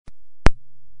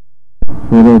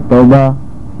سورہ توبہ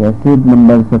cassette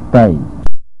number 27۔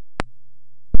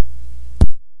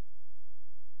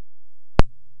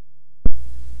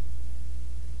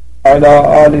 على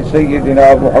آل سيدنا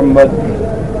محمد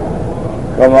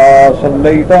كما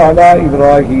صليت على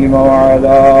إبراهيم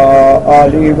وعلى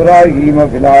آل إبراهيم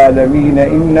في العالمين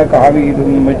إنك حميد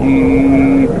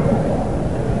مجيد۔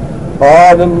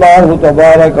 قال الله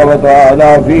تبارك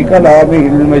وتعالى في كلامه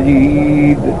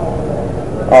المجيد: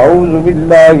 أعوذ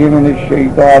بالله من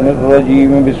الشيطان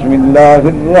الرجيم، بسم الله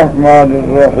الرحمن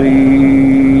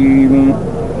الرحيم۔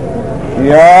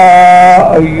 يا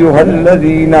أيها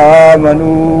الذين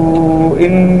آمنوا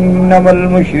إنما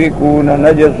المشركون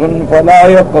نجس فلا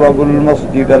يقربوا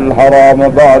المسجد الحرام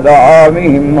بعد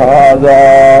عامهم هذا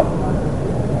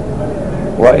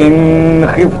وإن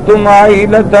خفتم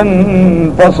عيلة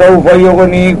فسوف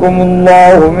يغنيكم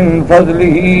الله من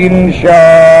فضله إن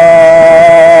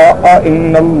شاء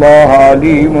إن الله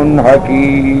عليم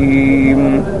حكيم۔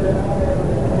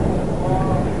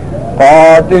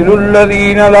 قاتلوا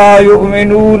الذين لا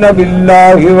يؤمنون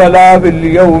بالله ولا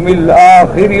باليوم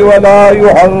الآخر ولا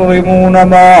يحرمون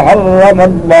ما حرم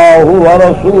الله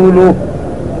ورسوله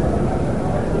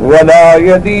ولا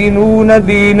يدينون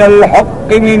دين الحق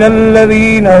من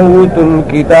الذين أوتوا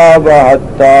الكتاب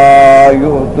حتى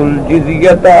يؤتوا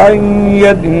الجزية عن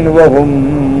يد وهم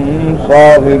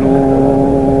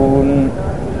صاغرون۔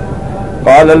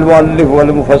 قال المؤلف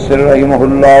والمفسر رحمه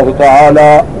الله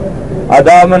تعالى: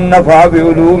 أدام النفع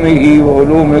بعلومه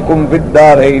وعلومكم في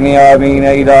الدارين آمين،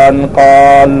 إلى أن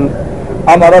قال: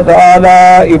 أمر تعالى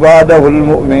عباده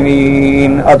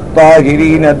المؤمنين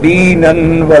الطاهرين دينا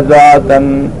وذاتا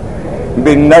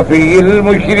بالنفي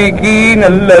المشركين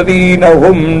الذين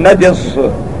هم نجس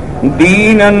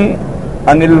دينا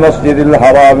عن المسجد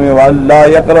الحرام وأن لا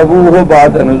يقربوه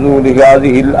بعد نزول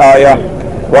هذه الآية،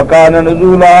 وكان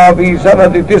نزولها في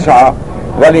سنة 9،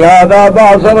 ولهذا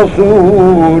بعث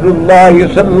رسول الله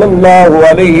صلى الله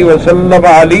عليه وسلم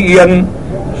عليا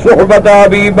صحبة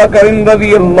أبي بكر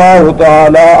رضي الله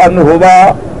تعالى عنهما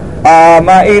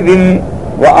عامئذ،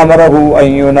 وأمره أن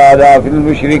ينادى في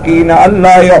المشركين أن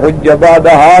لا يحج بعد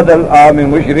هذا العام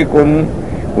مشرك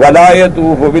ولا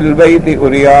يطوف بالبيت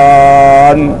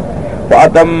عريان،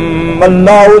 فأتم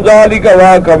الله ذلك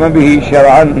وحكم به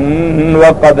شرعا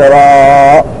وقدرا۔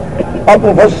 اب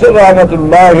مفسر رحمۃ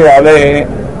اللہ علیہ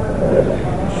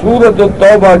سورۃ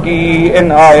التوبہ کی ان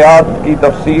آیات کی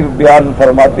تفسیر بیان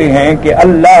فرماتے ہیں کہ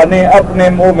اللہ نے اپنے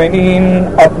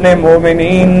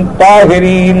مومنین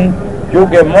طاہرین،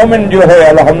 کیونکہ مومن جو ہے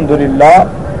الحمدللہ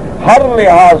ہر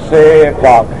لحاظ سے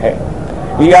پاک ہے،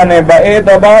 یعنی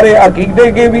باعتبار عقیدے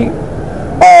کے بھی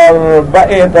اور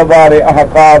باعتبار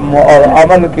احکام اور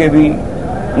عمل کے بھی،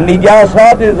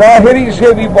 نجاسات ظاہری سے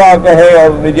بھی پاک ہے اور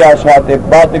نجاسات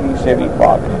باطنی سے بھی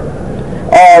پاک ہے۔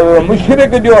 اور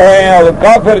مشرک جو ہیں اور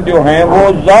کافر جو ہیں وہ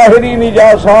ظاہری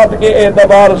نجاسات کے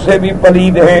اعتبار سے بھی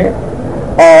پلید ہیں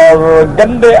اور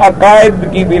گندے عقائد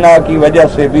کی بنا کی وجہ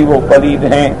سے بھی وہ پلید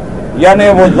ہیں، یعنی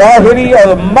وہ ظاہری اور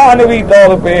معنوی طور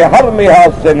پہ ہر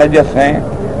لحاظ سے نجس ہیں،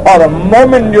 اور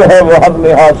مومن جو ہے وہ ہر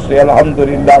لحاظ سے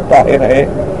الحمدللہ طاہر ہے۔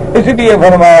 اس لیے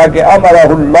فرمایا کہ امرہ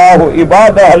اللہ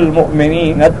عبادہ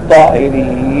المؤمنین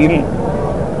الطاہرین۔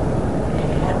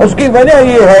 اس کی وجہ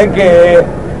یہ ہے کہ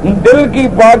دل کی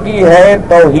پاکی ہے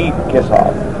توحید کے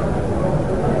ساتھ،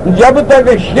 جب تک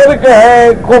شرک ہے،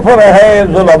 کفر ہے،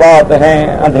 ظلمات ہیں،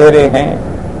 اندھیرے ہیں،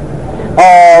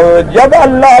 اور جب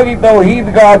اللہ کی توحید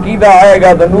کا عقیدہ آئے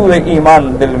گا تو نور ایمان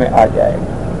دل میں آ جائے گا۔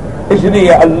 اس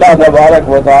لیے اللہ تبارک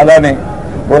و تعالی نے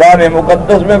قرآن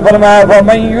مقدس میں فرمایا: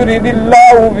 فَمَن يُرِدِ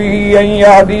اللَّهُ بِهِ أَن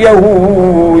يَهْدِيَهُ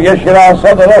يَشْرَحْ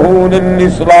صَدْرَهُ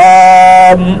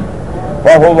لِلْإِسْلَامِ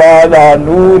فَهُوَ عَلَى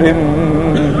نُورٍ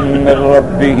مِّن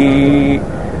رَّبِّهِ۔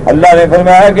 اللہ نے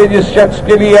فرمایا کہ جس شخص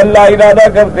کے لیے اللہ ارادہ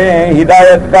کرتے ہیں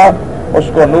ہدایت کا، اس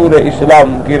کو نور اسلام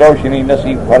کی روشنی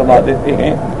نصیب فرما دیتے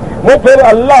ہیں، وہ پھر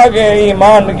اللہ کے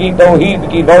ایمان کی توحید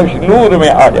کی نور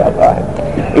میں آ جاتا ہے۔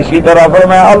 اسی طرح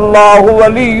فرمایا: اللہ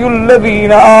ولی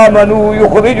الذین آمنوا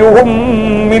یخرجہم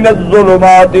من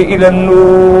الظلمات الی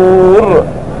النور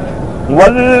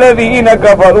والذین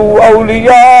کفروا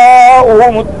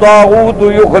اولیاؤہم الطاغوت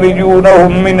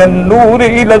یخرجونہم من النور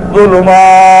الی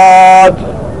الظلمات۔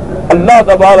 اللہ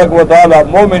تبارک و تعالی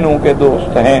مومنوں کے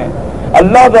دوست ہیں،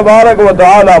 اللہ تبارک و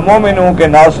تعالی مومنوں کے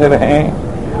ناصر ہیں،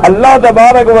 اللہ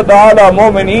تبارک و تعالی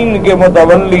مومنین کے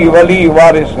متولی ولی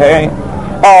وارث ہیں،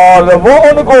 اور وہ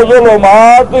ان کو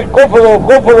ظلمات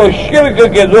کفر و شرک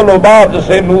کے ظلمات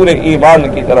سے نور ایمان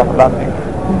کی طرف لاتے ہیں۔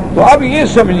 تو اب یہ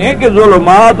سمجھیں کہ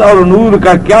ظلمات اور نور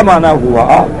کا کیا معنی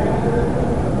ہوا۔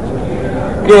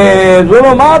 کہ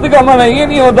ظلمات کا معنی یہ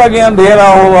نہیں ہوتا کہ اندھیرا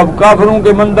ہو. اب کافروں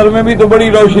کے مندر میں بھی تو بڑی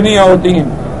روشنیاں ہوتی ہیں.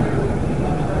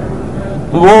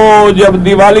 وہ جب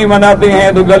دیوالی مناتے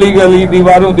ہیں تو گلی گلی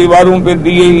دیواروں پہ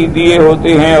دیے ہی دیے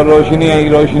ہوتے ہیں اور روشنیاں ہی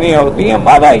روشنیاں ہوتی ہیں.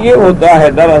 ہمارا یہ ہوتا ہے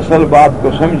دراصل بات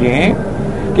کو سمجھیں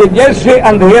کہ جیسے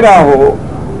اندھیرا ہو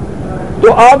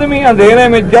تو آدمی اندھیرے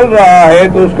میں چل رہا ہے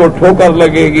تو اس کو ٹھوکر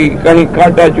لگے گی, کہیں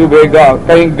کانٹا چبھے گا,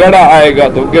 کہیں گڑا آئے گا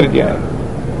تو گر جائے گا.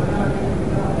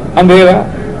 اندھیرا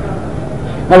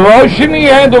روشنی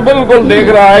ہے تو بالکل دیکھ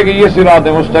رہا ہے کہ یہ صراط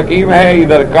مستقیم ہے,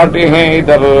 ادھر کانٹے ہیں,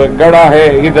 ادھر گڑا ہے,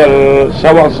 ادھر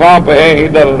سانپ ہے,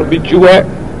 ادھر بچھو ہے,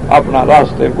 اپنا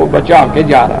راستے کو بچا کے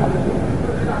جا رہا ہے.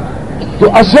 تو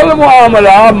اصل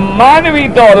معاملہ مانوی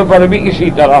طور پر بھی اسی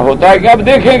طرح ہوتا ہے کہ اب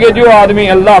دیکھیں کہ جو آدمی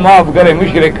اللہ معاف کرے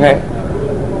مشرک ہے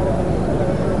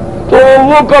تو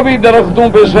وہ کبھی درختوں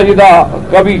پہ سجدہ,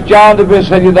 کبھی چاند پہ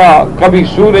سجدہ, کبھی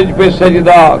سورج پہ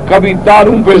سجدہ, کبھی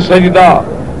تاروں پہ سجدہ,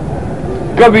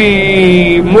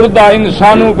 کبھی مردہ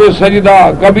انسانوں پہ سجدہ,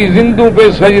 کبھی زندوں پہ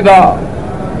سجدہ,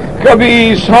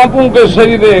 کبھی سانپوں کے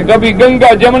سجدے, کبھی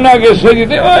گنگا جمنا کے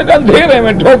سجدے. اور اندھیرے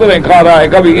میں ٹھوکریں کھا رہا ہے,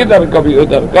 کبھی ادھر کبھی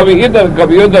ادھر, کبھی ادھر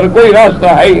کبھی ادھر, کوئی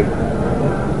راستہ ہے ہی.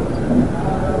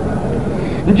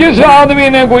 جس آدمی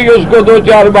نے کوئی اس کو دو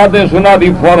چار باتیں سنا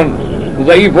دی فوراً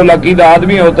ضعیف العقیدہ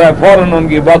آدمی ہوتا ہے, فوراً ان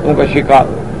کی باتوں کا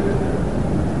شکار.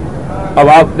 اب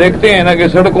آپ دیکھتے ہیں نا کہ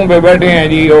سڑکوں پہ بیٹھے ہیں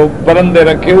جی, وہ پرندے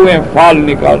رکھے ہوئے ہیں, فال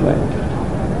نکال رہے ہیں.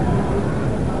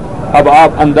 اب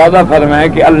آپ اندازہ فرمائیں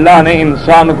کہ اللہ نے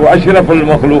انسان کو اشرف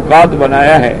المخلوقات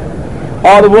بنایا ہے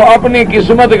اور وہ اپنی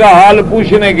قسمت کا حال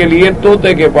پوچھنے کے لیے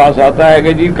طوطے کے پاس آتا ہے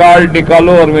کہ جی کارڈ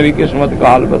نکالو اور میری قسمت کا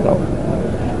حال بتاؤ.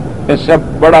 اس سے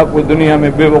بڑا کوئی دنیا میں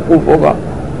بے وقوف ہوگا؟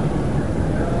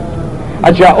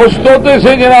 اچھا, اس طوطے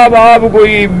سے جناب آپ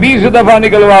کوئی 20 دفعہ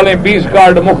نکلوا لیں, 20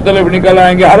 کارڈ مختلف نکل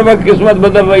آئیں گے, ہر وقت قسمت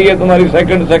بدل رہی ہے تمہاری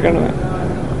سیکنڈ میں.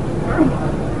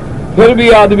 پھر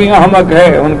بھی آدمی احمق ہے,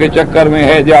 ان کے چکر میں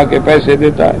ہے, جا کے پیسے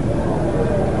دیتا ہے.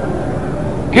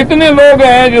 کتنے لوگ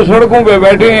ہیں جو سڑکوں پہ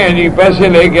بیٹھے ہیں جی, پیسے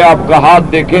لے کے آپ کا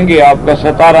ہاتھ دیکھیں گے, آپ کا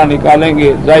ستارہ نکالیں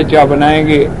گے, ذائچہ بنائیں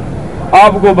گے,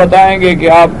 آپ کو بتائیں گے کہ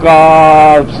آپ کا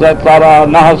ستارہ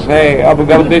نحس ہے, اب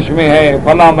گردش میں ہے,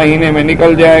 فلاں مہینے میں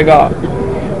نکل جائے گا,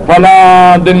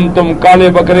 فلاں دن تم کالے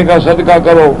بکرے کا صدقہ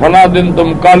کرو, فلاں دن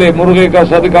تم کالے مرغے کا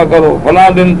صدقہ کرو, فلاں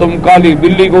دن تم کالی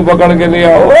بلی کو پکڑ کے لے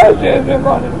آؤ. ایسے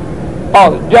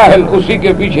اور جاہل اسی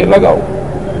کے پیچھے لگاؤ.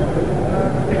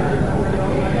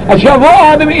 اچھا, وہ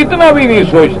آدمی اتنا بھی نہیں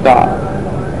سوچتا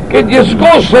کہ جس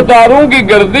کو ستاروں کی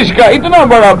گردش کا اتنا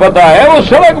بڑا پتہ ہے, وہ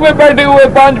سڑک پہ بیٹھے ہوئے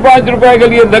 5 روپے کے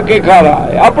لیے دھکے کھا رہا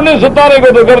ہے, اپنے ستارے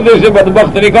کو تو گردش سے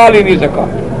بدبخت نکال ہی نہیں سکا,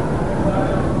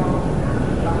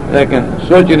 لیکن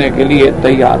سوچنے کے لیے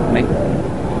تیار نہیں.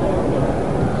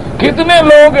 کتنے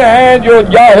لوگ ہیں جو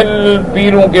جاہل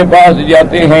پیروں کے پاس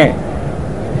جاتے ہیں,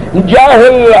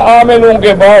 جاہل عاملوں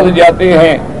کے پاس جاتے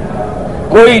ہیں.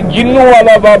 کوئی جنوں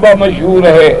والا بابا مشہور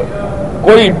ہے,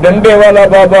 کوئی ڈنڈے والا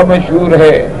بابا مشہور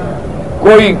ہے,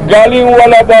 کوئی گالیوں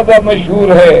والا بابا مشہور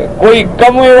ہے, کوئی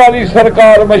کموے والی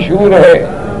سرکار مشہور ہے,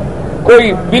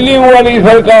 کوئی بلیوں والی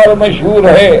سرکار مشہور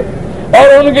ہے,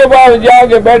 اور ان کے پاس جا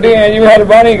کے بیٹھے ہیں جی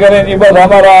مہربانی کریں جی بس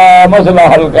ہمارا مسئلہ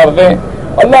حل کر دیں.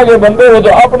 اللہ کے بندے وہ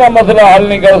تو اپنا مسئلہ حل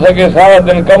نہیں کر سکے, سارا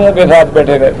دن کموں کے ساتھ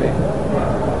بیٹھے رہتے ہیں.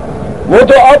 وہ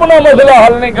تو اپنا مسئلہ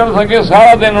حل نہیں کر سکے,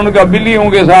 سارا دن ان کا بلیوں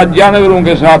کے ساتھ جانوروں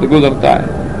کے ساتھ گزرتا ہے.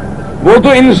 وہ تو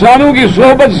انسانوں کی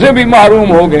صحبت سے بھی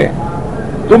محروم ہو گئے,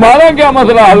 تمہارا کیا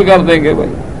مسئلہ حل کر دیں گے بھائی.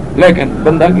 لیکن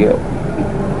بندہ کیا,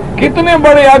 کتنے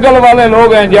بڑے عقل والے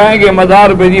لوگ ہیں, جائیں گے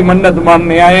مزار پہ جی منت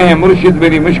ماننے آئے ہیں, مرشد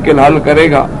میری مشکل حل کرے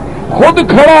گا. خود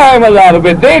کھڑا ہے مزار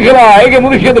پہ, دیکھ رہا ہے کہ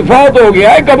مرشد فوت ہو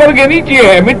گیا ہے, قبر کے نیچے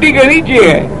ہے, مٹی کے نیچے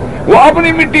ہے, وہ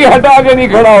اپنی مٹی ہٹا کے نہیں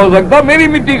کھڑا ہو سکتا, میری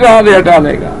مٹی کہاں سے ہٹا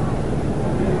لے گا.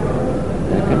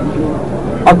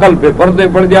 عقل پہ پردے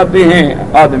پڑ جاتے ہیں,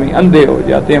 آدمی اندھے ہو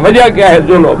جاتے ہیں. وجہ کیا ہے؟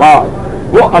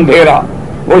 ظلمات, وہ اندھیرا,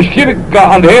 وہ شرک کا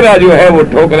اندھیرا جو ہے وہ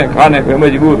ٹھوکریں کھانے پہ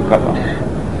مجبور کر رہا ہے.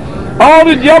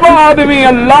 اور جب آدمی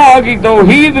اللہ کی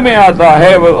توحید میں آتا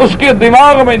ہے, اس کے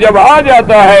دماغ میں جب آ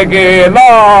جاتا ہے کہ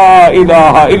لا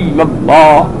الہ الا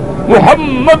اللہ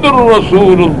محمد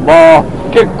الرسول اللہ,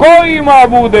 کہ کوئی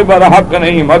معبود برحق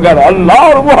نہیں مگر اللہ,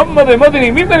 اور محمد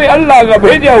مدنی میرے اللہ کا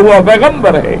بھیجا ہوا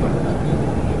پیغمبر ہے,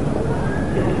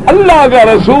 اللہ کا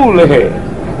رسول ہے.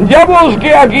 جب اس کے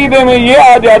عقیدے میں یہ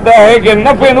آ جاتا ہے کہ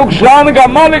نفع نقصان کا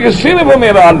مالک صرف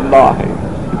میرا اللہ ہے,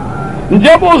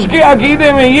 جب اس کے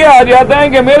عقیدے میں یہ آ جاتا ہے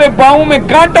کہ میرے پاؤں میں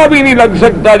کانٹا بھی نہیں لگ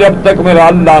سکتا جب تک میرا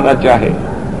اللہ نہ چاہے,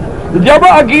 جب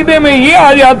عقیدے میں یہ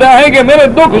آ جاتا ہے کہ میرے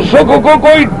دکھ سکھ کو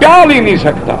کوئی ٹال ہی نہیں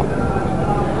سکتا.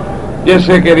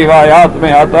 جیسے کہ روایات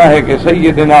میں آتا ہے کہ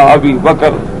سیدنا ابی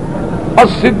بکر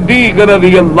الصدیق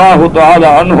رضی اللہ تعالی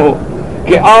عنہ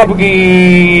کہ آپ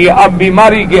کی اب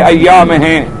بیماری کے ایام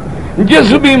ہیں.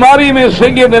 جس بیماری میں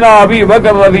سیدنا ابی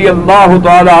بکر رضی اللہ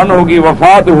تعالی عنہ کی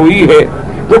وفات ہوئی ہے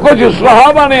تو کچھ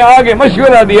صحابہ نے آگے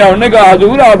مشورہ دیا. انہوں نے کہا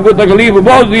حضور آپ کو تکلیف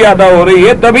بہت زیادہ ہو رہی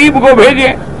ہے, طبیب کو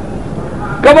بھیجیں,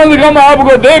 کم از کم آپ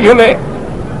کو دیکھ لے.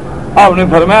 آپ نے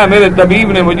فرمایا میرے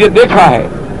طبیب نے مجھے دیکھا ہے.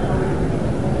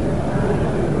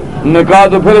 نے کہا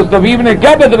تو پھر اس طبیب نے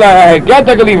کیا بتلایا ہے, کیا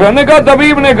تکلیف ہے؟ نے کہا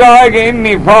طبیب نے کہا ہے کہ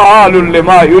انی فعال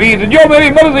لما یرید, جو میری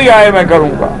مرضی آئے میں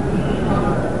کروں گا.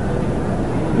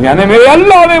 یعنی میرے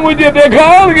اللہ نے مجھے دیکھا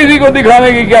اور کسی کو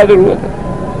دکھانے کی کیا ضرورت ہے.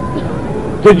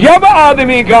 تو جب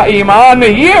آدمی کا ایمان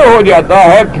یہ ہو جاتا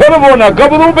ہے پھر وہ نہ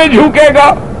قبروں پہ جھکے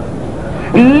گا,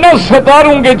 نہ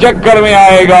ستاروں کے چکر میں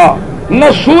آئے گا, نہ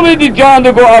سورج چاند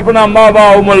کو اپنا مابا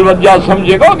ملوجہ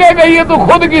سمجھے گا. کہے گا یہ تو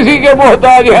خود کسی کے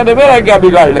محتاج ہیں تو میرا کیا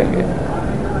بگاڑ لیں گے,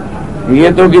 یہ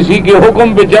تو کسی کے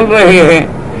حکم پہ چل رہے ہیں,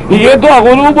 یہ تو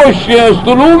غروب و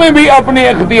طلوع میں بھی اپنے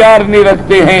اختیار نہیں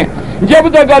رکھتے ہیں. جب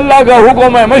تک اللہ کا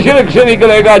حکم ہے مشرق سے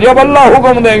نکلے گا, جب اللہ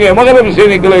حکم دیں گے مغرب سے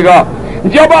نکلے گا,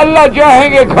 جب اللہ چاہیں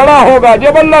گے کھڑا ہوگا,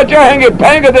 جب اللہ چاہیں گے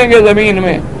پھینک دیں گے زمین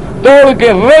میں, توڑ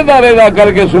کے ریزہ ریزہ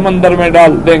کر کے سمندر میں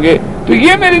ڈال دیں گے. تو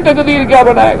یہ میری تقدیر کیا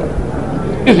بنائے گا؟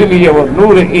 اس لیے وہ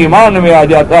نور ایمان میں آ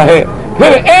جاتا ہے,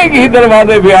 پھر ایک ہی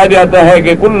دروازے پہ آ جاتا ہے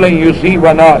کہ کل لن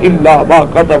یصیبنا الا ما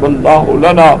كتب اللہ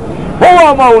لنا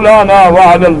هو مولانا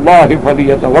وعلى اللہ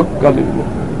فلیتوکل,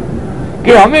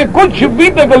 کہ ہمیں کچھ بھی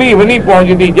تکلیف نہیں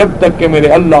پہنچتی جب تک کہ میرے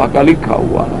اللہ کا لکھا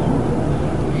ہوا ہے.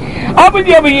 اب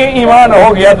جب یہ ایمان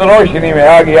ہو گیا تو روشنی میں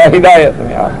آ گیا, ہدایت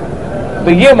میں آ گیا.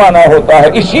 تو یہ معنی ہوتا ہے.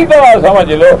 اسی طرح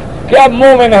سمجھ لو کہ اب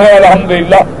مومن ہے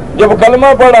الحمدللہ, جب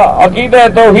کلمہ پڑا, عقیدہ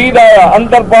توحید آیا,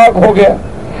 اندر پاک ہو گیا.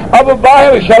 اب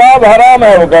باہر شراب حرام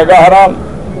ہے, وہ کہے گا حرام.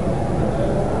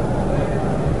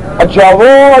 اچھا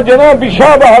وہ جناب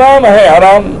پیشاب حرام ہے,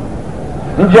 حرام.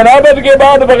 جنابت کے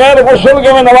بعد بغیر غسل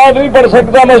کے میں نماز نہیں پڑھ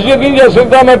سکتا, مسجد نہیں جا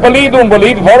سکتا, میں پلید ہوں,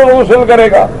 پلید فوراً غسل کرے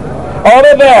گا.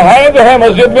 عورت ہے, حیض ہے,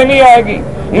 مسجد میں نہیں آئے گی.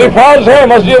 نفاس ہے,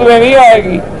 مسجد میں نہیں آئے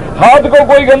گی. ہاتھ کو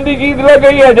کوئی گندی چیز لگ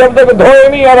گئی ہے, جب تک دھوئے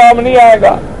نہیں آرام نہیں آئے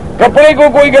گا. کپڑے کو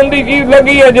کوئی گندی چیز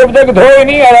لگی ہے, جب تک دھوئے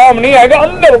نہیں آرام نہیں آئے گا.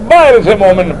 اندر باہر سے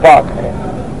مومن پاک ہے.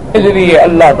 اس لیے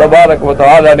اللہ تبارک و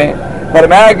تعالی نے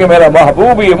فرمایا کہ میرا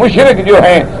محبوب یہ مشرک جو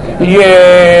ہیں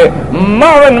یہ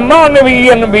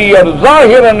معنویاً بھی اور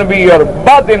ظاہراً بھی اور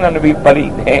باطناً بھی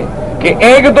پلید ہیں. کہ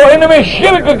ایک تو ان میں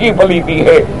شرک کی پلیدی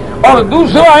ہے, اور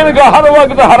دوسرا ان کا ہر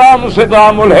وقت حرام سے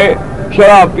تعامل ہے.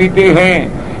 شراب پیتے ہیں,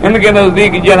 ان کے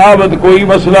نزدیک جنابت کوئی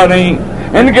مسئلہ نہیں,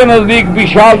 ان کے نزدیک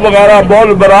پیشاب وغیرہ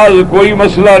بول براز کوئی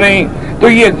مسئلہ نہیں. تو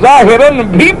یہ ظاہراً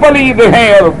بھی پلید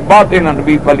ہیں اور باطناً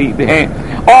بھی پلید ہیں.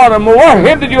 اور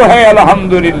موحد جو ہے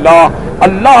الحمدللہ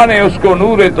اللہ نے اس کو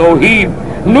نور توحید,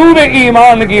 نور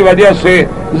ایمان کی وجہ سے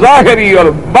ظاہری اور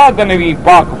باطنی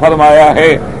پاک فرمایا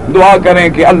ہے. دعا کریں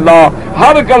کہ اللہ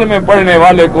ہر کلمے پڑھنے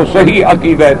والے کو صحیح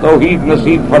عقیدہ توحید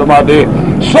نصیب فرما دے,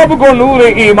 سب کو نور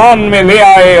ایمان میں لے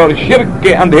آئے اور شرک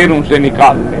کے اندھیروں سے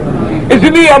نکال دے. اس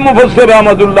لیے مفسر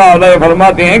رحمۃ اللہ علیہ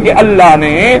فرماتے ہیں کہ اللہ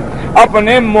نے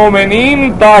اپنے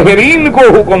مومنین طاہرین کو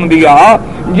حکم دیا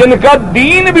جن کا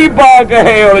دین بھی پاک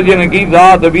ہے اور جن کی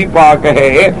ذات بھی پاک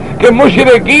ہے, کہ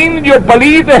مشرکین جو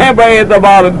پلیت ہیں بے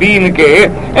اعتبار دین کے,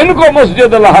 ان کو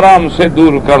مسجد الحرام سے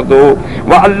دور کر دو.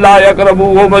 وَأَلَّا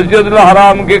يَقْرَبُوا, مسجد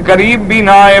الحرام کے قریب بھی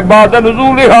نہ آئے. بعد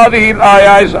نزول هذه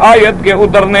الآیہ, اس آیت کے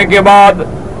اترنے کے بعد.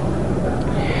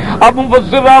 اب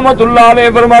مفسر رحمۃ اللہ علیہ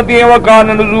فرماتی ہیں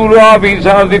وَكَانَ نُزُولُهَا فِي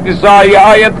سَنَةِ 9, یہ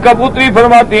آیت کب اتری؟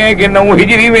 فرماتے ہیں کہ 9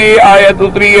 ہجری میں یہ آیت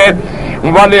اتری ہے.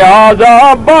 وَلِهَذَا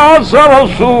بَعَثَ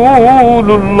رَسُولُ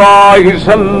اللَّهِ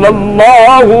صَلَّى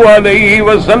اللَّهُ عَلَيْهِ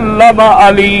وَسَلَّمَ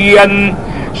عَلِيًّا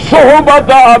صُحْبَةَ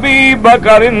أَبِي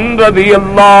بَكْرٍ رَضِيَ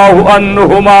اللَّهُ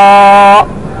عَنْهُمَا.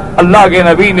 اللہ کے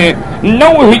نبی نے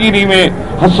 9 ہجری میں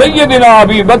سیدنا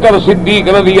ابی بکر صدیق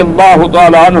رضی اللہ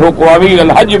تعالی عنہ کو امیر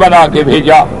الحج بنا کے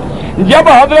بھیجا. جب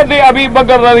حضرت ابی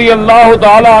بکر رضی اللہ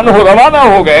تعالی عنہ روانہ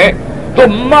ہو گئے تو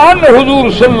مان حضور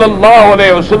صلی اللہ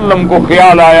علیہ وسلم کو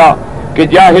خیال آیا کہ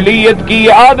جاہلیت کی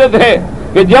یہ عادت ہے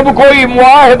کہ جب کوئی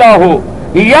معاہدہ ہو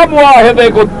یا معاہدے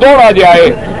کو توڑا جائے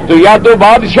تو یا تو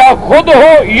بادشاہ خود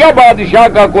ہو یا بادشاہ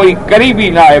کا کوئی قریبی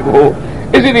نائب ہو.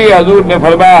 اس لیے حضور نے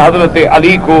فرمایا حضرت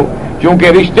علی کو, چونکہ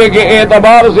رشتے کے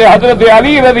اعتبار سے حضرت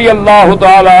علی رضی اللہ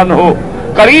تعالی عنہ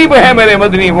قریب ہے میرے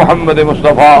مدنی محمد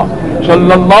مصطفیٰ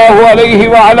صلی اللہ علیہ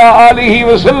وعلی آلہ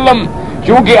وسلم,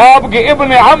 چونکہ آپ کے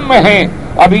ابن عم ہیں,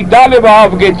 ابی طالب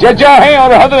آپ کے چچا ہیں,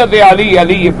 اور حضرت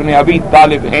علی ابن ابی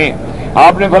طالب ہیں.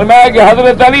 آپ نے فرمایا کہ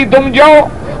حضرت علی تم جاؤ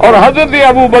اور حضرت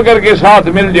ابو بکر کے ساتھ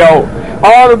مل جاؤ,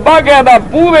 اور باقاعدہ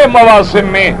پورے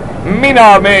مواسم میں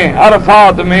مینا میں،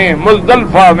 عرفات میں،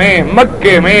 مزدلفہ میں،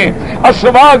 مکے میں،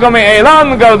 اسواق میں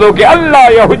اعلان کر دو کہ اللہ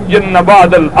یحجن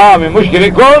بعد العام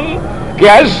مشرکون، کہ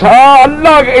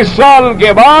اللہ کے اس سال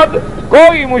کے بعد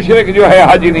کوئی مشرک جو ہے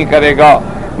حج نہیں کرے گا،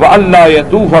 وَأَلَّا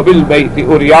يَطُوفَ بِالْبَيْتِ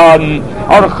عُرْيَانٌ،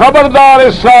 اور خبردار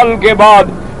اس سال کے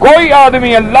بعد کوئی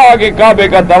آدمی اللہ کے کعبے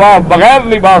کا طواف بغیر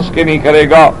لباس کے نہیں کرے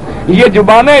گا۔ یہ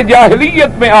زبان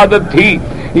جاہلیت میں عادت تھی،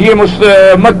 یہ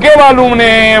مکے والوں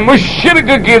نے مشرک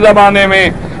کے زمانے میں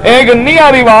ایک نیا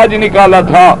رواج نکالا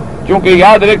تھا، کیونکہ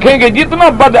یاد رکھیں کہ جتنا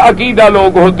بد عقیدہ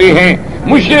لوگ ہوتے ہیں،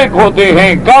 مشرک ہوتے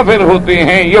ہیں، کافر ہوتے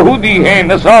ہیں، یہودی ہیں،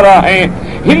 نصارہ ہیں،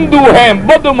 ہندو ہیں،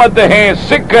 بدھ مت ہیں،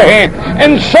 سکھ ہیں،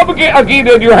 ان سب کے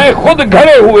عقیدے جو ہیں خود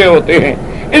گھڑے ہوئے ہوتے ہیں۔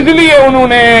 اس لیے انہوں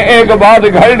نے ایک بات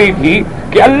گھڑ لی تھی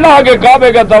کہ اللہ کے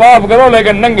کعبے کا طواف کرو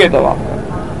لیکن ننگے طواف کرو۔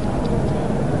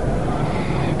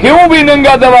 کیوں بھی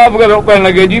ننگا طواف کرو؟ کہنے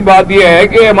لگے جی بات یہ ہے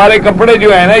کہ ہمارے کپڑے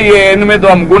جو ہیں نا یہ ان میں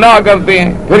تو ہم گناہ کرتے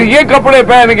ہیں، پھر یہ کپڑے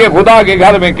پہن کے خدا کے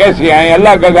گھر میں کیسے آئیں؟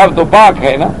 اللہ کا گھر تو پاک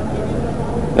ہے نا۔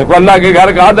 دیکھو اللہ کے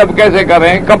گھر کا ادب کیسے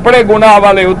کریں، کپڑے گناہ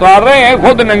والے اتار رہے ہیں،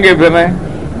 خود ننگے پھر رہے ہیں۔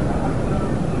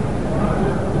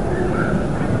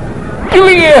 اس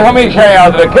لیے ہمیشہ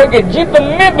یاد رکھیں کہ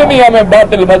جتنے دنیا میں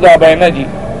باطل مذہب ہے نا جی،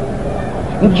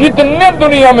 جتنے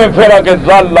دنیا میں فرق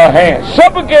ضالہ ہیں،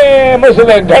 سب کے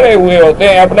مسئلے گھڑے ہوئے ہوتے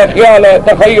ہیں، اپنا خیال ہے،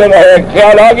 تخیل ہے، ایک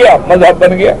خیال آ گیا مذہب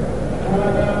بن گیا،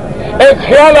 ایک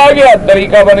خیال آ گیا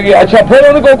طریقہ بن گیا۔ اچھا پھر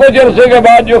ان کو کچھ عرصے کے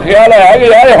بعد جو خیال آیا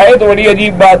کہ یار ہے تو بڑی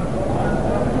عجیب بات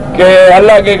کہ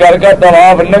اللہ کے گھر کا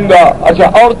طواف ننگا، اچھا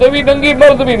عورتیں بھی ننگی،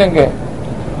 مرد بھی ننگے،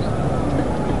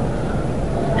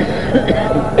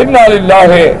 انا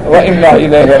للہ و انا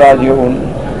الیہ راجعون۔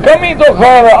 کمی تو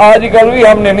خیر آج کل بھی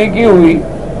ہم نے نہیں کی ہوئی،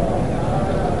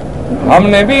 ہم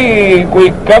نے بھی کوئی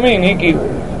کمی نہیں کی ہوئی۔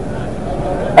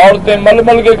 عورتیں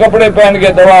ململ کے کپڑے پہن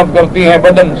کے طواف کرتی ہیں،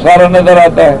 بدن سارا نظر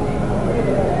آتا ہے۔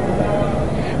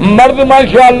 مرد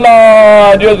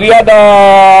ماشاءاللہ جو زیادہ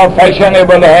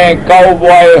فیشنیبل ہیں، کاؤ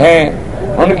بوائے ہیں،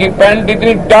 ان کی پینٹ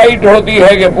اتنی ٹائٹ ہوتی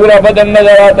ہے کہ پورا بدن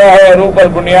نظر آتا ہے اور اوپر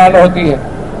بنیان ہوتی ہے۔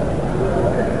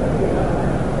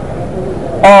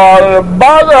 اور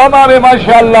بعض ہمارے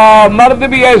ماشاءاللہ مرد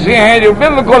بھی ایسے ہیں جو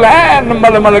بالکل عین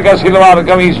ململ کا سلوار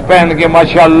قمیص پہن کے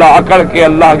ماشاءاللہ اکڑ کے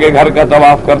اللہ کے گھر کا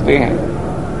طواف کرتے ہیں۔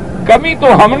 کمی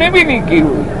تو ہم نے بھی نہیں کی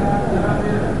ہوئی،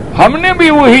 ہم نے بھی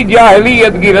وہی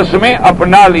جاہلیت کی رسمیں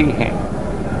اپنا لی ہیں۔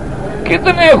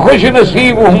 کتنے خوش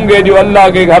نصیب ہوں گے جو اللہ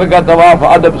کے گھر کا طواف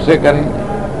ادب سے کریں گے،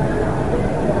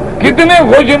 کتنے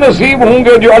خوش نصیب ہوں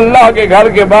گے جو اللہ کے گھر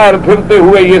کے باہر پھرتے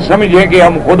ہوئے یہ سمجھیں کہ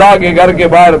ہم خدا کے گھر کے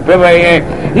باہر پھر رہے ہیں،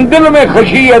 دل میں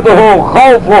خشیت ہو،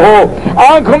 خوف ہو،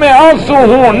 آنکھ میں آنسو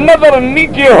ہو، نظر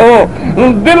نیچے ہو،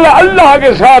 دل اللہ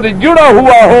کے ساتھ جڑا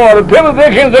ہوا ہو، اور پھر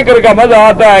دیکھیں ذکر کا مزہ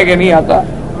آتا ہے کہ نہیں آتا۔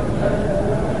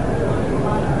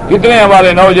 کتنے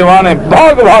ہمارے نوجوان ہیں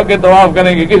بھاگ بھاگ کے طواف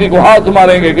کریں گے، کسی کو ہاتھ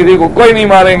ماریں گے، کسی کو کوئی نہیں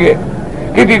ماریں گے،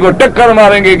 کسی کو ٹکر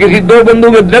ماریں گے، کسی دو بندوں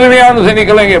کے درمیان سے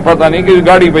نکلیں گے، پتہ نہیں کس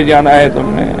گاڑی پہ جانا ہے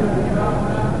تم نے۔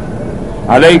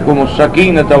 علیکم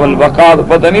السکینۃ والوقار،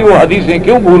 پتہ نہیں وہ حدیثیں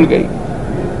کیوں بھول گئی۔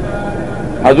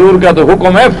 حضور کا تو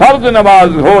حکم ہے فرض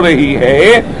نماز ہو رہی ہے،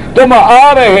 تم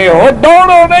آ رہے ہو،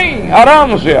 دوڑو نہیں،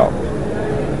 آرام سے آؤ،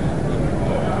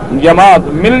 جماعت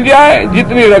مل جائے،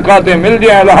 جتنی رکعتیں مل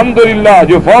جائیں الحمدللہ،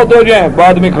 جو فوت ہو جائیں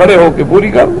بعد میں کھڑے ہو کے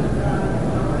پوری کر لو۔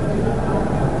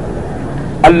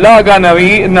 اللہ کا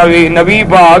نبی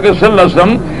پاک صلی اللہ علیہ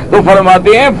وسلم تو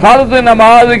فرماتے ہیں فرض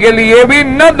نماز کے لیے بھی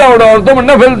نہ دوڑو، اور تم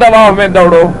نفل طواف میں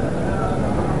دوڑو،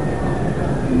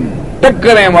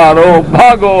 ٹکریں مارو،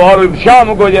 بھاگو، اور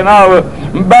شام کو جناب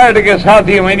بیٹھ کے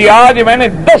ساتھی میں جی آج میں نے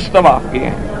 10 طواف کیے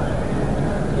ہیں،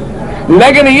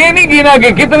 لیکن یہ نہیں گنا کہ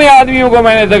کتنے آدمیوں کو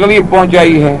میں نے تکلیف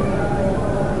پہنچائی ہے،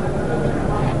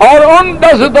 اور ان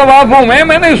 10 طوافوں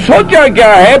میں نے سوچا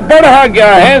کیا ہے، پڑھا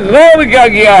کیا ہے، غور کیا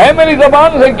کیا ہے، میری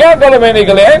زبان سے کیا کلمے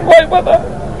نکلے ہیں، کوئی پتہ۔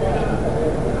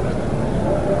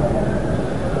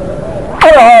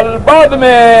 بہرحال بعد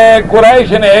میں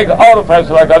قریش نے ایک اور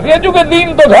فیصلہ کر دیا، چونکہ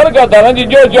دین تو گھر کا تھا نا جی،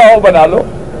 جو چاہو بنا لو۔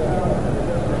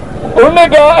 انہوں نے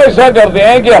کہا ایسا کرتے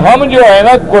ہیں کہ ہم جو ہے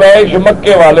نا قریش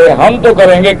مکے والے، ہم تو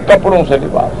کریں گے کپڑوں سے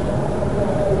لباس،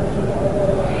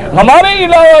 ہمارے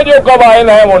علاوہ جو قبائل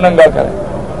ہیں وہ ننگا کریں،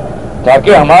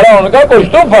 تاکہ ہمارا ان کا کچھ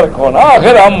تو فرق ہو نا۔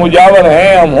 آخر ہم مجاور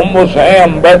ہیں، ہم حمص ہیں،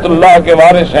 ہم بیت اللہ کے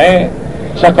وارث ہیں،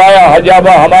 سقایا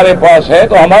حجابہ ہمارے پاس ہے،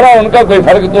 تو ہمارا ان کا کوئی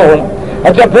فرق تو ہونا۔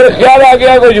 اچھا پھر خیال آ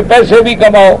گیا کچھ پیسے بھی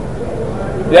کماؤ،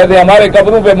 جیسے ہمارے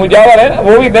قبروں پہ مجاور ہیں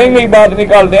وہ بھی نئی نئی بات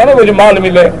نکالتے ہیں نا، کچھ مال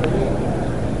ملے۔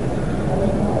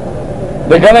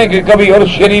 دیکھا نہیں کہ کبھی عرس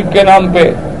شریف کے نام پہ،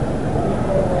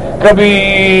 کبھی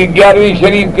 11ویں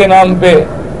شریف کے نام پہ،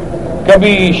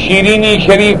 کبھی شیرینی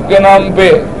شریف کے نام پہ،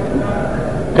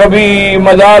 کبھی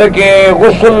مزار کے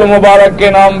غسل مبارک کے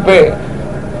نام پہ،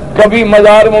 کبھی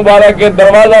مزار مبارک کے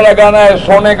دروازہ لگانا ہے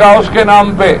سونے کا اس کے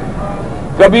نام پہ،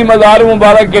 کبھی مزار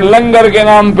مبارک کے لنگر کے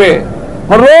نام پہ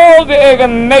روز ایک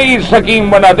نئی سکیم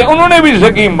بناتے. انہوں نے بھی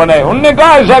سکیم بنائے. انہوں نے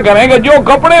کہا ایسا کریں کہ جو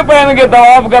کپڑے پہن کے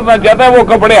طواف کرنا چاہتا ہے وہ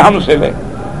کپڑے ہم سے لے،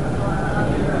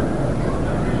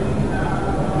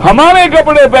 ہمارے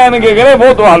کپڑے پہن کے کرے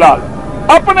وہ تو حلال،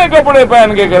 اپنے کپڑے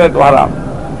پہن کے کرے تو حرام.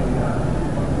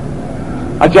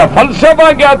 اچھا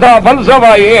فلسفہ کیا تھا؟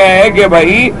 فلسفہ یہ ہے کہ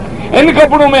بھائی ان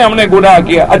کپڑوں میں ہم نے گناہ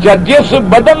کیا، اچھا جس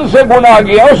بدن سے گناہ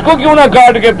کیا اس کو کیوں نہ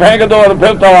کاٹ کے پھینک دو اور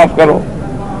پھر طواف کرو.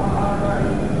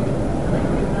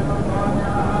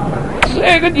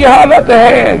 ایک جہالت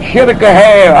ہے، شرک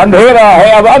ہے، اندھیرا ہے.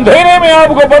 اب اندھیرے میں آپ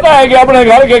کو پتا ہے کہ اپنے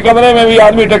گھر کے کمرے میں بھی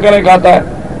آدمی ٹکریں کھاتا ہے،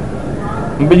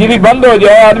 بجلی بند ہو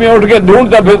جائے آدمی اٹھ کے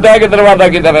ڈھونڈتا پھرتا ہے کہ دروازہ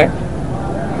کدھر ہے.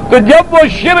 تو جب وہ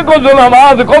شرک و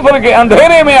ظلمات کفر کے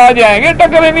اندھیرے میں آ جائیں گے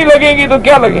ٹکریں نہیں لگیں گی تو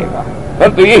کیا لگے گا؟ پھر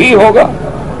تو یہی ہوگا.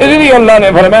 اس لیے اللہ نے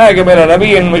فرمایا کہ میرا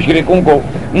نبی ان مشرکوں کو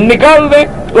نکال دے.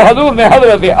 تو حضور نے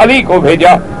حضرت علی کو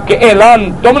بھیجا کہ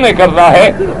اعلان تم نے کرنا ہے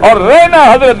اور رہنا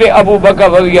حضرت ابو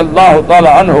بکر رضی اللہ تعالی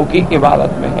عنہ کی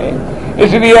عبادت میں ہے.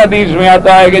 اس لیے حدیث میں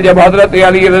آتا ہے کہ جب حضرت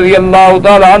علی رضی اللہ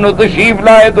تعالی عنہ تشریف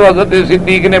لائے تو حضرت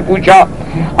صدیق نے پوچھا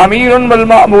امیر بل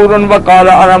مامور وقال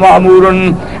انا مامور.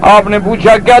 آپ نے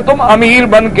پوچھا کیا تم امیر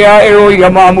بن کے آئے ہو یا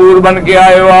مامور بن کے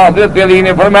آئے ہو؟ حضرت علی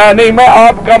نے فرمایا نہیں، میں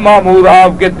آپ کا مامور،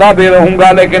 آپ کے تابع رہوں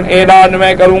گا لیکن اعلان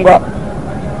میں کروں گا.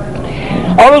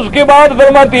 اور اس کے بعد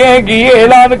فرماتے ہیں کہ یہ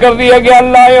اعلان کر دیا کہ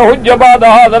اللہ حج بعد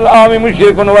هذا العام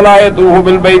مشرک ولا يطوف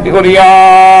بالبيت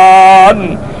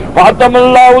عريان فاتم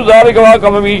اللہ ذالک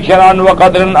وحکم بی شرعا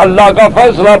وقدرا. اللہ کا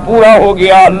فیصلہ پورا ہو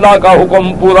گیا، اللہ کا حکم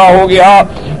پورا ہو گیا،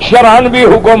 شرعن بھی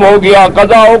حکم ہو گیا،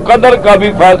 قضاء و قدر کا بھی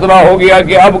فیصلہ ہو گیا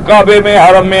کہ اب کعبے میں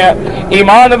حرم میں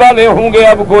ایمان والے ہوں گے،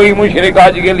 اب کوئی مشرک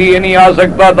حج کے لیے نہیں آ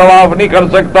سکتا، طواف نہیں کر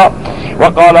سکتا.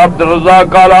 وقال عبد الرزاق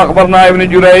قال اخبرنا ابن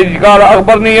جريج قال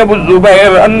اخبرني ابو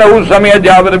الزبير انه سمع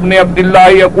جابر بن عبد الله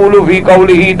يقول في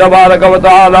قوله تبارك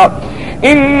وتعالى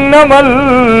انما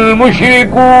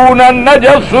المشركون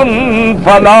نجس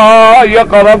فلا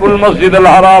يقربوا المسجد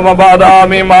الحرام بعد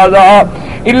عامهم هذا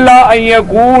الا ان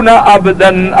يكون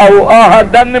عبدا او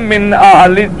احدا من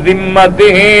اهل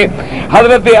الذمه.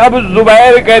 حضرت ابو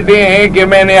الزبیر کہتے ہیں کہ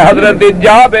میں نے حضرت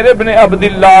جابر ابن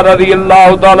عبداللہ رضی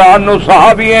اللہ تعالی عنہ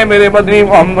صحابی ہیں میرے مدنی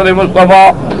محمد مصطفیٰ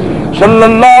صلی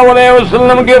اللہ علیہ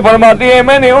وسلم کے فرماتے ہیں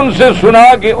میں نے ان سے سنا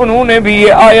کہ انہوں نے بھی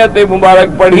یہ آیت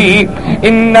مبارک پڑھی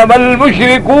انما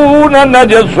المشرکون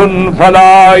نجس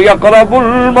فلا يقربوا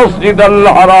المسجد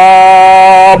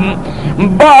الحرام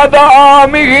بعد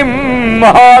عامهم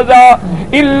هذا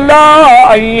الا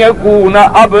ان يكون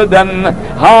عبدا.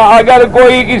 ہاں اگر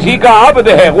کوئی کسی کا عبد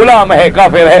ہے، غلام ہے،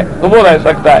 کافر ہے تو وہ رہ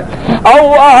سکتا ہے. او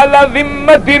اہل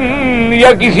ذمت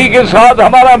یا کسی کے ساتھ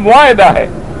ہمارا معاہدہ ہے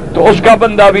تو اس کا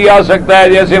بندہ بھی آ سکتا ہے.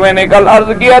 جیسے میں نے کل عرض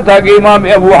کیا تھا کہ امام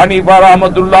ابو حنیفہ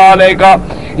رحمۃ اللہ علیہ کا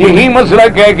یہی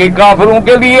مسلک ہے کہ کافروں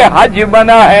کے لیے حج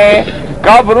منع ہے،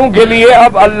 کافروں کے لیے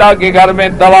اب اللہ کے گھر میں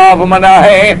طواف منع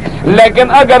ہے.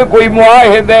 لیکن اگر کوئی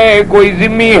معاہد ہے، کوئی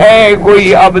ذمی ہے،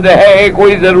 کوئی عبد ہے،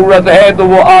 کوئی ضرورت ہے تو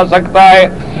وہ آ سکتا ہے.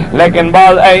 لیکن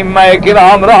بعض ائمہ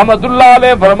کرام رحمۃ اللہ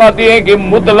علیہ فرماتے ہیں کہ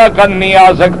مطلقاً نہیں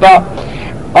آ سکتا.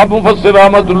 اب مفسر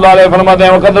رحمۃ اللہ علیہ فرماتے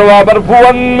ہیں وقد روى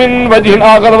مرفوعا من وجه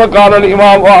آخر وقال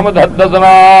الامام احمد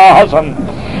حدثنا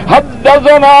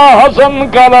حسن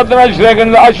قال حدثنا شريك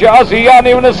الاشعثي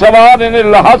يعني ابن سواد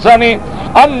الحسني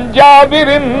عن جابر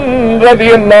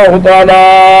رضي الله تعالى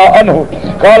عنه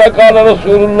قال قال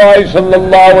رسول الله صلى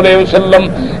الله عليه وسلم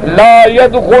لا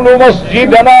يدخل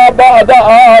مسجدنا بعد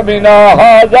عامنا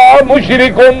هذا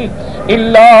مشرك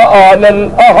الا آل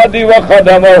الاحد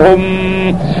وخدمهم.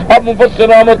 اب مفسر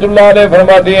رحمۃ اللہ علیہ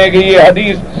فرماتے ہیں کہ یہ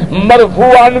حدیث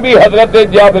مرفوعاً بھی حضرت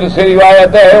جابر سے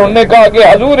روایت ہے. انہوں نے کہا کہ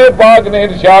حضور پاک نے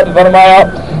ارشاد فرمایا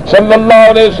صلی اللہ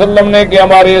علیہ وسلم نے کہ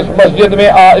ہمارے اس مسجد میں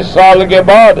اس سال کے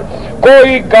بعد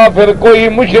کوئی کافر، کوئی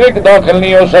مشرک داخل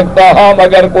نہیں ہو سکتا. ہاں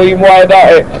مگر کوئی معاہدہ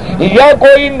ہے یا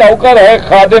کوئی نوکر ہے،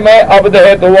 خادم ہے، عبد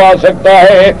ہے تو وہ آ سکتا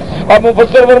ہے. اب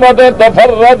مفسر فرماتے ہیں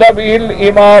تفرد به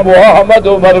الامام احمد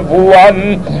مرفوعا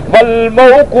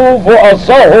والموقوف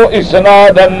اصح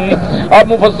اسنادا.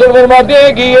 اب مفسر فرماتے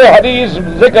ہیں کہ یہ حدیث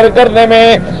ذکر کرنے میں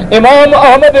امام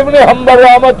احمد ابن حنبل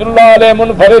رحمۃ اللہ علیہ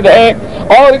منفرد ہیں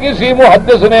اور کسی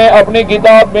محدث نے اپنی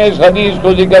کتاب میں اس حدیث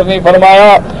کو ذکر نہیں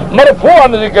فرمایا،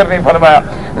 مرفوعاً ذکر نہیں فرمایا.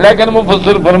 لیکن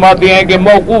مفسر فرماتے ہیں کہ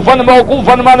موقوفاً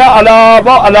معنی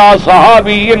علی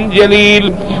صحابی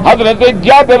جلیل حضرت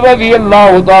جابر رضی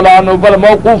اللہ تعالیٰ عنہ پر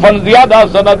موقوفاً زیادہ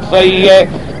سند صحیح ہے.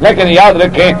 لیکن یاد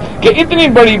رکھیں کہ اتنی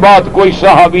بڑی بات کوئی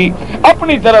صحابی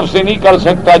اپنی طرف سے نہیں کر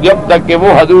سکتا جب تک کہ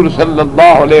وہ حضور صلی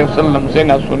اللہ علیہ وسلم سے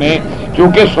نہ سنے،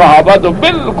 کیونکہ صحابہ تو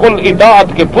بالکل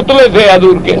اطاعت کے پتلے تھے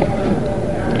حضور کے۔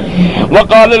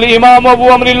 وقال الامام ابو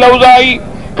عمرو الاوزاعی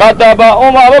كتب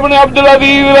عمر بن عبد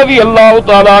العزيز رضي الله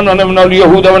تعالى عنه من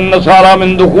اليهود والنصارى من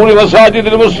دخول مساجد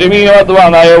المسلمين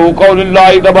واتباعهم قول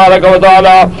الله تبارك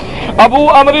وتعالى۔ ابو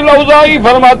عمرو الاوزاعی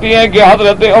فرماتی ہیں کہ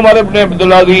حضرت عمر ابن عبد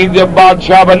العزیز جب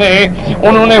بادشاہ بنے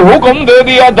انہوں نے حکم دے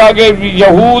دیا تھا کہ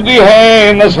یہودی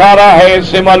ہے نصارہ ہے، اس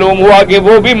سے معلوم ہوا کہ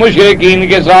وہ بھی مشرکین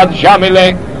کے ساتھ شامل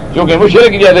ہیں، کیونکہ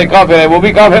مشرک جیسے کافر ہے وہ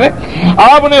بھی کافر ہے۔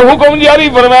 آپ نے حکم جاری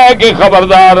فرمایا کہ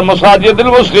خبردار مساجد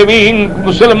المسلمین،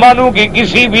 مسلمانوں کی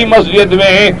کسی بھی مسجد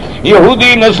میں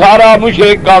یہودی نصارہ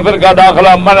مشرک کافر کا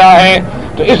داخلہ منع ہے۔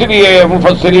 تو اس لیے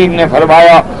مفسرین نے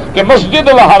فرمایا کہ مسجد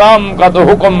الحرام کا تو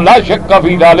حکم لا شک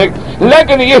فی ذلک،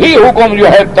 لیکن یہی حکم جو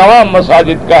ہے تمام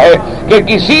مساجد کا ہے کہ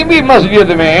کسی بھی مسجد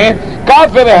میں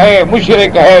کافر ہے،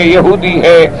 مشرک ہے، یہودی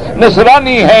ہے،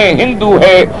 نصرانی ہے، ہندو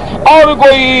ہے اور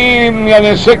کوئی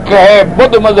یعنی سکھ ہے،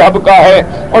 بدھ مذہب کا ہے،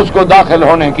 اس کو داخل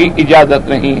ہونے کی اجازت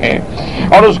نہیں ہے۔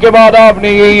 اور اس کے بعد آپ نے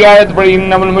یہی آیت پڑھی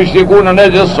انما المشرکون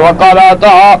نجس وقال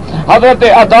عطا، حضرت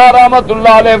عطا رحمۃ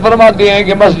اللہ علیہ فرماتے ہیں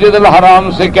کہ مسجد الحرام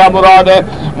سے کیا مراد ہے؟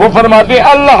 وہ فرماتے ہیں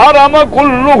الحرم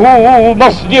کلہ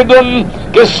مسجد،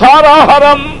 کہ سارا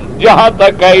حرم جہاں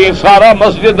تک ہے یہ سارا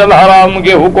مسجد الحرام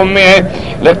کے حکم میں ہے،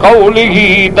 لقولہ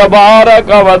تبارک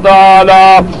و تعالی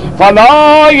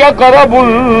فلا یقرب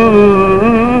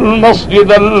المسجد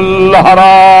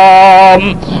الحرام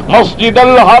مسجد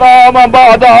الحرام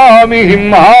بعد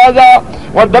عامهم هذا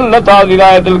ودلت هذه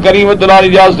الآية الكريمة على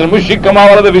إجازة المشرك كما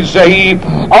ورد في الصحيح۔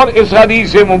 اور اس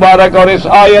حدیث مبارک اور اس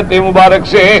آیت مبارک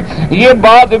سے یہ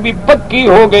بات بھی پکی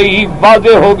ہو گئی،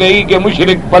 واضح ہو گئی کہ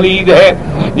مشرک پلید ہے،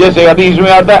 جیسے حدیث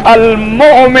میں آتا ہے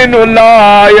المؤمن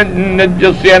لا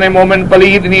ينجس، یعنی مومن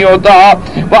پلید نہیں ہوتا۔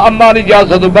 وأما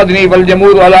نجاسة البدن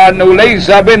فالجمهور على أنه ليس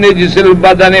بنجس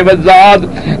البدن والذات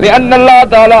لأن الله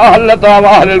تعالى أحل طعام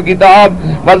أهل الكتاب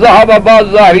وذهب بعض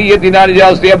الظاهرية إلى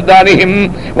نجاسة أبدانهم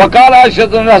وقال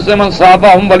أشهد الناس من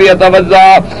صافهم وليتوضأ۔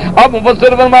 اب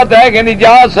مفسر فرماتا ہے کہ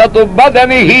نجاست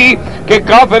بدن ہی کہ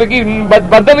کافر کی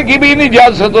بدن کی بھی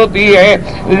نجاست ہوتی ہے،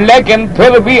 لیکن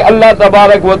پھر بھی اللہ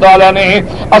تبارک و تعالی نے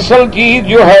اصل چیز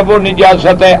جو ہے وہ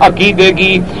نجاست ہے عقیدے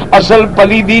کی، اصل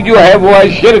پلیدی جو ہے وہ ہے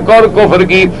شرک اور کفر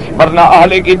کی، ورنہ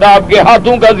اہل کتاب کے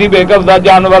ہاتھوں کا ذبح کردہ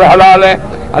جانور حلال ہے۔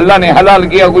 اللہ نے حلال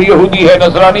کیا، کوئی یہودی ہے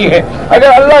نصرانی ہے اگر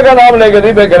اللہ کا نام لے کے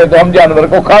ذبح کرے تو ہم جانور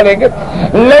کو کھا لیں گے۔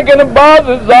 لیکن بعض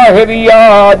ظاہریہ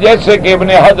جیسے کہ ابن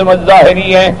حزم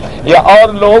الظاہری ہیں یا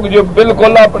اور لوگ جو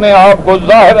بالکل اپنے آپ کو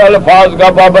ظاہر الفاظ کا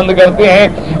پابند کرتے ہیں،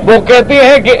 وہ کہتے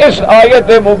ہیں کہ اس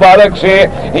آیت مبارک سے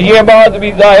یہ بات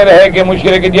بھی ظاہر ہے کہ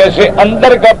مشرک جیسے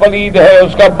اندر کا پلید ہے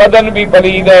اس کا بدن بھی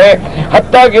پلید ہے،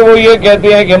 حتیٰ کہ وہ یہ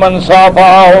کہتے ہیں کہ من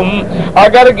صافہم،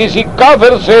 اگر کسی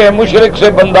کافر سے مشرک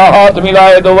سے بندہ ہاتھ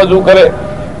ملائے تو وضو کرے۔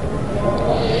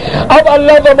 اب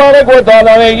اللہ تبارک و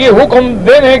تعالیٰ نے یہ حکم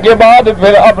دینے کے بعد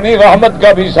پھر اپنی رحمت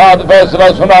کا بھی ساتھ فیصلہ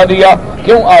سنا دیا۔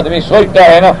 کیوں آدمی سوچتا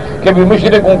ہے نا کہ بھی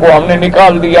مشرکوں کو ہم نے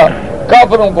نکال دیا،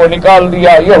 کافروں کو نکال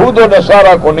دیا، یہود و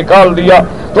نصارہ کو نکال دیا،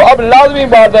 تو اب لازمی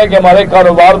بات ہے کہ ہمارے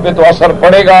کاروبار پہ تو اثر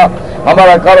پڑے گا،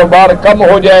 ہمارا کاروبار کم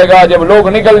ہو جائے گا، جب لوگ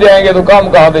نکل جائیں گے تو کام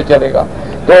کہاں سے چلے گا۔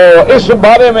 تو اس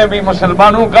بارے میں بھی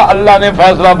مسلمانوں کا اللہ نے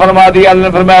فیصلہ فرما دیا۔ اللہ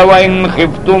نے فرمایا وَإِنْ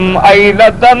خِفْتُمْ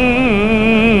عَيْلَةً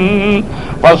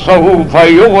فَسَوْفَ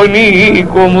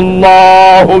يُغْنِيكُمُ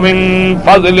اللَّهُ مِنْ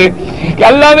فَضْلِهِ، کہ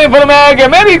اللہ نے فرمایا کہ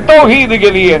میری توحید کے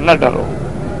لیے نہ ڈرو،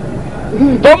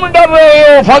 تم ڈر رہے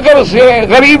ہو فقر سے،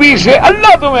 غریبی سے،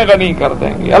 اللہ تمہیں غنی کر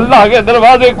دیں گے۔ اللہ کے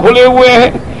دروازے کھلے ہوئے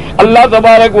ہیں، اللہ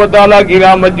تبارک و تعالیٰ کی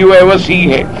رحمت جو ہے وسیع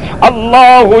ہے۔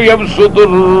 اللہ یبسط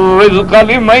الرزق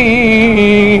لمن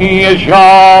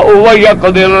یشاء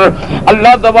ویقدر،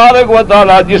 اللہ تبارک و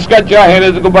تعالیٰ جس کا چاہے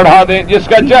رزق بڑھا دیں، جس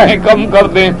کا چاہے کم کر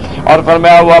دیں۔ اور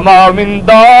فرمایا وما من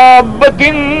دابۃ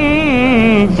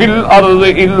فی الارض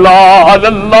الا علی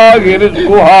اللہ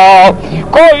رزقها،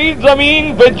 کوئی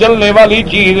زمین پہ چلنے والی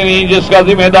چیز نہیں جس کا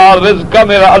ذمہ دار رزق کا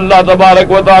میرا اللہ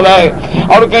تبارک و تعالیٰ ہے۔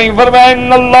 اور کہیں فرمایا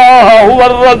ان اللہ هو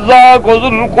الرزاق ذو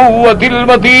القوة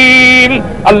المتین،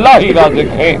 اللہ ہی رازق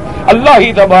ہے، اللہ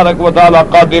ہی تبارک و تعالیٰ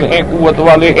قادر ہیں، قوت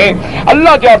والے ہیں۔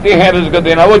 اللہ چاہتے ہیں رزق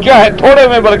دینا، وہ چاہے تھوڑے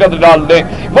میں برکت ڈال دیں،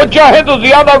 وہ چاہے تو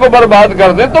زیادہ کو برباد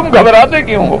کر دیں، تم گھبراتے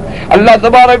کیوں ہو؟ اللہ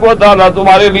تبارک و تعالیٰ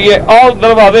تمہارے لیے اور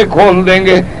دروازے کھول دیں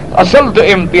گے۔ اصل تو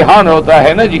امتحان ہوتا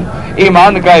ہے نا جی،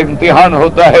 ایمان کا امتحان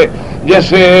ہوتا ہے۔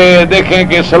 جیسے دیکھیں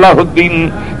کہ صلاح الدین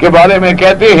کے بارے میں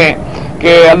کہتے ہیں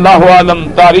کہ اللہ عالم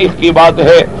تاریخ کی بات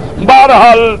ہے،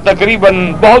 بہرحال تقریباً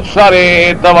بہت سارے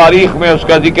تواریخ میں اس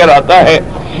کا ذکر آتا ہے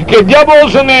کہ جب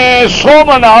اس نے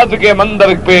سومناتھ کے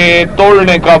مندر پہ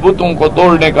توڑنے کا، بتوں کو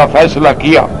توڑنے کا فیصلہ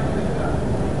کیا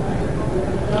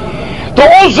تو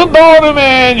اس دور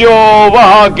میں جو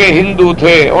وہاں کے ہندو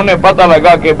تھے انہیں پتہ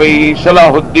لگا کہ بھئی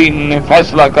صلاح الدین نے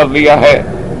فیصلہ کر لیا ہے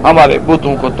ہمارے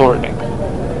بتوں کو توڑنے کا.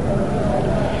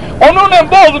 انہوں نے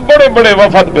بہت بڑے بڑے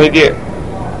وفد بھیجے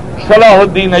صلاح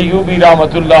الدین ایوبی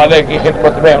رحمت اللہ علیہ کی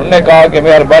خدمت میں. انہوں نے کہا کہ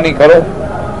مہربانی کرو،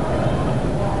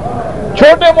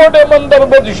 چھوٹے موٹے مندر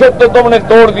بت شد تو تم نے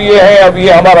توڑ دیے ہیں، اب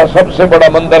یہ ہمارا سب سے بڑا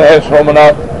مندر ہے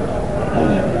سومناتھ،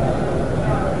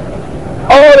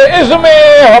 اور اس میں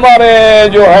ہمارے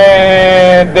جو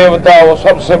ہیں دیوتا وہ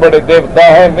سب سے بڑے دیوتا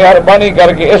ہیں، مہربانی کر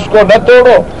کے اس کو نہ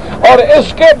توڑو، اور اس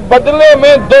کے بدلے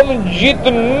میں تم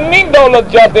جتنی دولت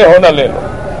چاہتے ہو نہ لے لو.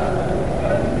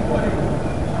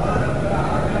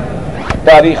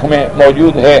 تاریخ میں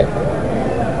موجود ہے.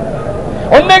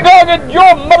 انہوں نے کہا کہ جو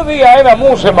مرضی آئے نا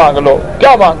منہ سے مانگ لو،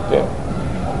 کیا مانگتے ہو؟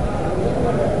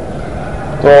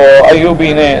 تو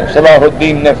ایوبی نے صلاح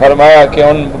الدین نے فرمایا کہ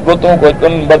ان بتوں کو،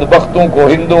 ان بدبختوں کو،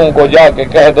 ہندوؤں کو جا کے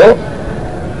کہہ دو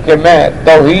کہ میں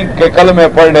توحید کے کلمے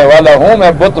پڑھنے والا ہوں،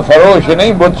 میں بت فروش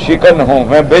نہیں، بت شکن ہوں،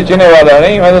 میں بیچنے والا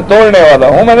نہیں، میں تو توڑنے والا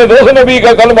ہوں. میں نے دوسرے نبی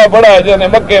کا کلمہ پڑھا ہے جس نے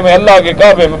مکے میں اللہ کے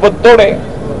کعبے میں بت توڑے،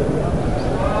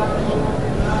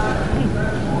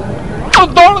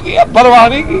 توڑ دیا، پرواہ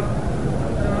نہیں کی.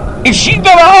 اسی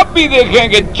طرح آپ بھی دیکھیں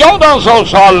کہ 1400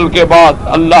 سال کے بعد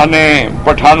اللہ نے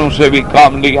پٹھانوں سے بھی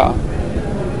کام لیا.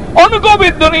 ان کو بھی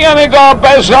دنیا نے کہا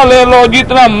پیسہ لے لو،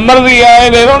 جتنا مرضی آئے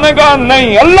لے لو. انہوں نے کہا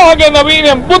نہیں، اللہ کے نبی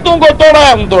نے بتوں کو توڑا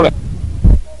ہے، ہم توڑے.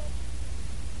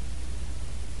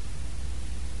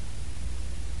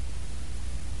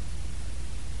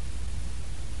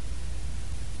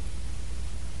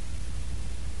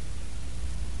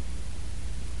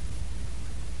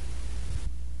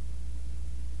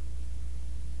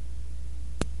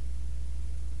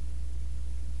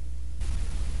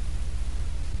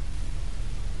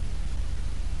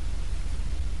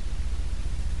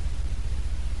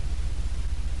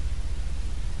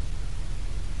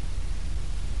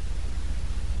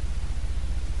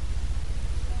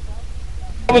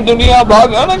 دنیا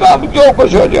بھاگا نا، اب جو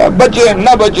کچھ ہو جائے، بچیں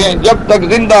نہ بچیں، جب تک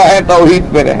زندہ ہے توحید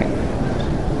پہ رہیں.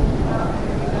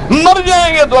 مر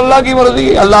جائیں گے تو اللہ کی مرضی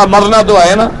ہے. اللہ مرنا تو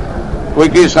ہے نا، کوئی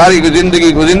کی ساری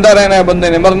زندگی کو زندہ رہنا ہے، بندے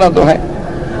نے مرنا تو ہے.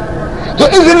 تو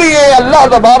اس لیے اللہ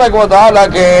تبارک و تعالیٰ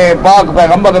کے پاک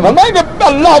پیغمبر نے فرمایا کہ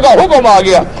اللہ کا حکم آ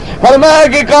گیا. فرمایا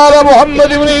کہ قال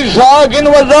محمد بن اسحاق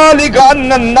وذلك ان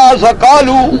الناس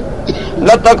قالوا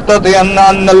لتقتطعن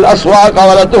عن الاسواق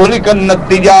ولتهلكن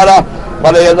التجارة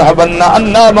وَلَيَذْهَبَنَّ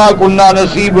عَنَّا مَا كُنَّا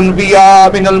نَصِيبٌ فِيهَا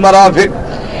مِنَ الْمَرَافِقِ.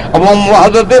 اب ہم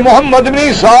حضرت محمد بن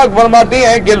اسحاق فرماتے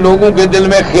ہیں کہ لوگوں کے دل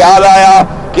میں خیال آیا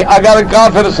کہ اگر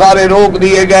کافر سارے روک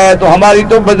دیے گئے تو ہماری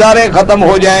تو بازاریں ختم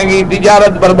ہو جائیں گی،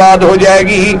 تجارت برباد ہو جائے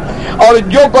گی، اور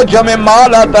جو کچھ ہمیں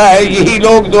مال آتا ہے یہی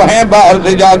لوگ جو ہیں باہر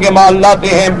سے جا کے مال لاتے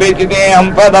ہیں، بیچتے ہیں، ہم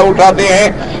فائدہ اٹھاتے ہیں.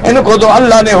 ان کو تو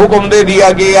اللہ نے حکم دے دیا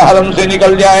کہ یہ حرم سے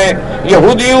نکل جائیں.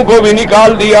 یہودیوں کو بھی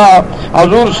نکال دیا،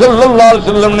 حضور صلی اللہ علیہ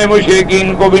وسلم نے مشرکین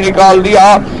کو بھی نکال دیا.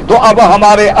 تو اب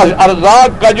ہمارے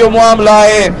ارزاق کا جو معاملہ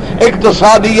ہے،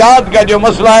 اقتصادیات کا جو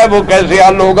مسئلہ ہے، وہ کیسے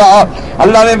حل ہوگا؟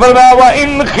 اللہ نے فرمایا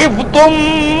وَإِنْ خِفْتُمْ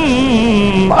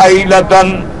عَيْلَةً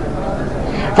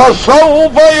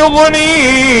فَسَوْفَ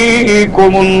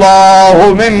يُغْنِيكُمُ اللَّهُ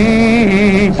مِنْ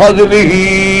فَضْلِهِ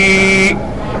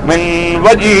مِنْ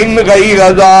وَجْهٍ غَيْرَ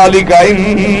ذَلِكَ إِنْ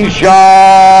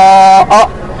شَاءَ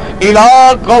إلى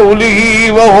قوله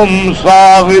وهم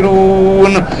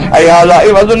صاغرون أي هذا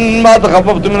عوض ما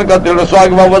تخففت من قتل الرسول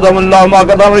ووضم الله ما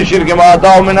قدم الشرك ما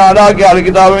آتاه من آلاك على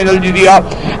الكتاب من الجزية.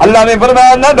 اللہ نے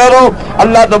فرمایا نہ ڈرو،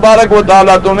 اللہ تبارک و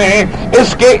تعالیٰ تمہیں اس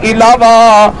کے علاوہ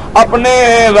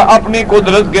اپنی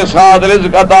قدرت کے ساتھ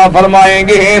رزق عطا فرمائیں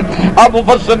گے. اب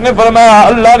مفسر نے فرمایا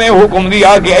اللہ نے حکم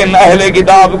دیا کہ ان اہل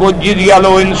کتاب کو جزیہ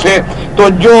لو ان سے، تو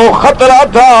جو خطرہ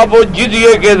تھا وہ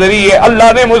جزیے کے ذریعے اللہ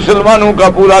نے مسلمانوں کا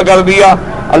پورا کر دیا.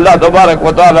 اللہ تبارک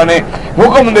و تعالیٰ نے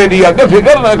حکم دے دیا کہ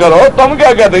فکر نہ کرو. تم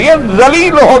کیا کہتے ہیں؟ یہ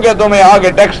ذلیل ہو کے تمہیں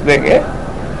آگے ٹیکس دیں گے،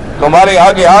 تمہارے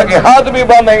آگے ہاتھ بھی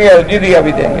باندھیں گے اور جزیہ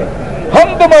بھی دیں گے، ہم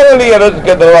تمہارے لیے رزق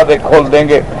کے دروازے کھول دیں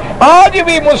گے. آج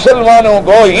بھی مسلمانوں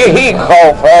کو یہی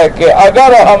خوف ہے کہ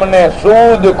اگر ہم نے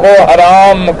سود کو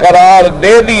حرام قرار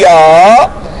دے دیا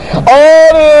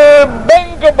اور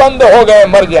بینک بند ہو گئے،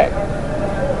 مر جائیں.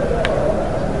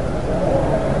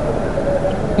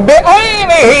 بے عین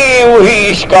ہی وہی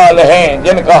اشکال ہیں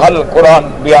جن کا حل قرآن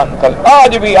بیان کر.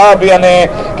 آج بھی آپ یعنی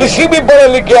کسی بھی پڑھے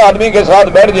لکھے آدمی کے ساتھ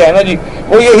بیٹھ جائے نا جی،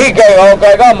 وہ یہی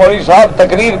کہے گا مولوی صاحب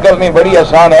تقریر کرنی بڑی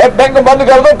آسان ہے، بینک بند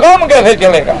کر دو، کام کیسے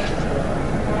چلے گا؟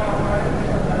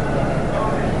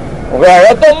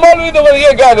 تو مولوی تو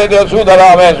یہ کہہ دیتے سود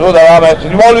حرام ہے، سود حرام ہے.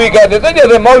 مولوی کہہ دیتے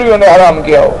جیسے مولویوں نے حرام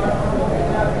کیا ہو.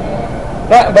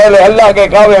 پہلے اللہ کے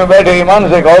کعبے میں بیٹھے ایمان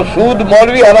سے کہو سود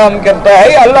مولوی حرام کرتا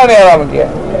ہے یا اللہ نے حرام کیا؟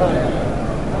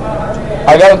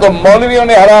 اگر تو مولویوں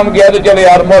نے حرام کیا تو چلے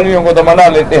یار مولویوں کو تو منا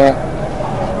لیتے ہیں،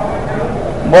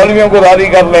 مولویوں کو راضی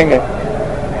کر لیں گے۔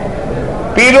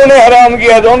 پیروں نے حرام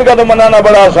کیا تو ان کا تو منانا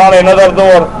بڑا آسان ہے، نظر دو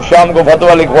اور شام کو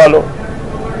فتویٰ لکھوا لو۔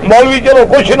 مولوی چلو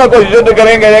کچھ نہ کچھ ضد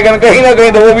کریں گے لیکن کہیں نہ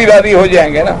کہیں تو وہ بھی راضی ہو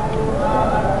جائیں گے نا۔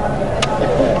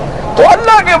 تو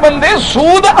اللہ کے بندے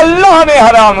سود اللہ نے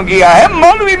حرام کیا ہے،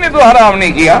 مولوی نے تو حرام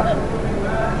نہیں کیا۔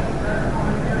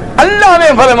 اللہ نے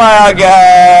فرمایا کیا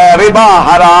ہے؟ ربا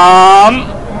حرام،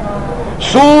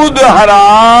 سود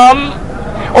حرام،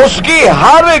 اس کی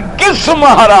ہر قسم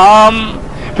حرام۔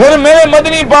 پھر میرے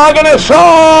مدنی پاک نے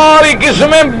ساری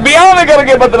قسمیں بیان کر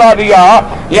کے بتلا دیا،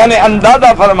 یعنی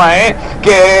اندازہ فرمائیں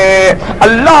کہ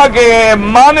اللہ کے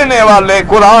ماننے والے،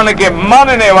 قرآن کے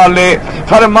ماننے والے،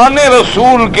 فرمان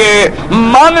رسول کے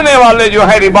ماننے والے جو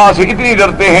ہے ربا سے اتنی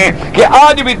ڈرتے ہیں کہ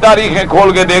آج بھی تاریخیں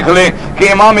کھول کے دیکھ لیں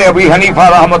کہ امام ابی حنیفہ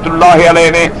رحمۃ اللہ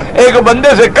علیہ نے ایک بندے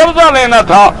سے قرضہ لینا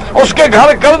تھا، اس کے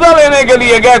گھر قرضہ لینے کے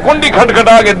لیے گئے، کنڈی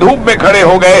کھٹکھٹا کے دھوپ میں کھڑے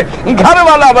ہو گئے، گھر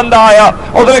والا بندہ آیا،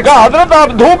 اس نے کہا حضرت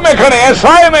آپ دھوپ میں کھڑے ہیں،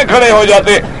 سائے میں کھڑے ہو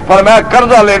جاتے۔ فرمایا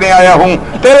قرضہ لینے آیا ہوں،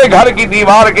 تیرے گھر کی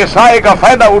دیوار کے سائے کا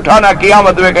فائدہ اٹھانا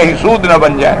قیامت میں کہیں سود نہ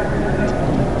بن جائے۔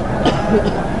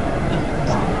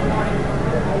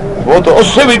 وہ تو اس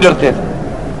سے بھی ڈرتے تھے۔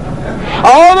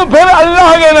 اور پھر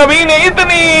اللہ کے نبی نے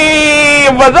اتنی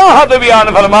وضاحت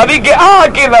بیان فرما دی کہ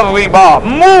آکل الربا،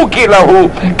 منہ کی لہو،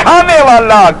 کھانے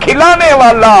والا، کھلانے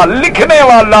والا، لکھنے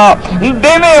والا،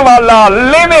 دینے والا،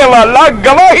 لینے والا،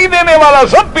 گواہی دینے والا،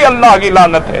 سب پہ اللہ کی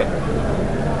لعنت ہے۔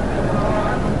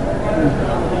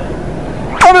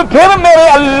 اور پھر میرے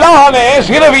اللہ نے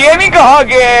صرف یہ نہیں کہا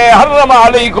کہ حرم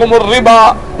علیکم الربا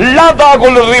لا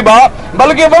تاکلوا الربا،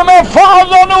 بلکہ فرمایا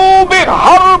فاذنوا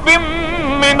بحرب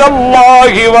من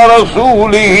اللہ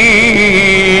ورسولہ،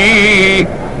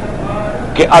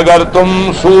 کہ اگر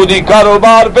تم سودی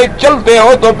کاروبار پہ چلتے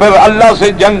ہو تو پھر اللہ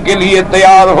سے جنگ کے لیے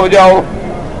تیار ہو جاؤ۔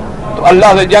 تو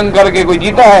اللہ سے جنگ کر کے کوئی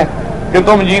جیتا ہے کہ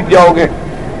تم جیت جاؤ گے؟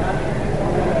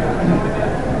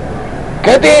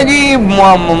 کہتے ہیں جی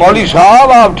مولوی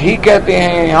صاحب آپ ٹھیک کہتے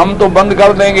ہیں، ہم تو بند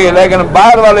کر دیں گے، لیکن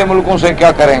باہر والے ملکوں سے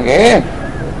کیا کریں گے؟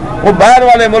 وہ باہر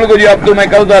والے ملک جو اب تمہیں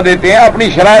قرضہ دیتے ہیں اپنی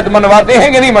شرائط منواتے ہیں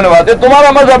کہ نہیں منواتے؟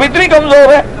 تمہارا مذہب اتنی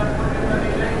کمزور ہے؟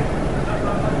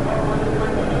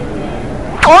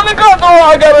 ان کا تو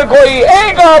اگر کوئی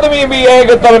ایک آدمی بھی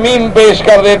ایک ترمیم پیش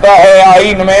کر دیتا ہے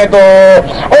آئین میں تو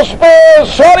اس پہ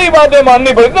ساری باتیں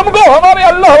ماننی پڑی۔ تم کو ہمارے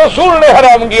اللہ رسول نے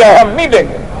حرام کیا ہے، ہم نہیں دیں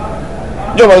گے،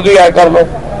 جو مرضی ہے کر لو،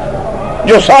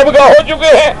 جو سابقہ ہو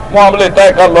چکے ہیں معاملے طے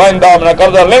کر لو، آئندہ ہم نہ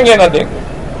قرضہ لیں گے نہ دیں گے۔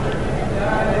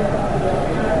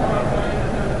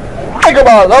 ایک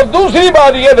بات، اور دوسری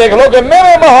بات یہ دیکھ لو کہ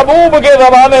میرے محبوب کے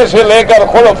زمانے سے لے کر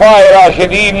خلفائے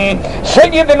راشدین،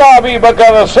 سیدنا ابی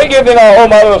بکر، سیدنا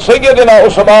عمر، سیدنا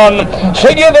عثمان،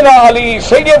 سیدنا علی،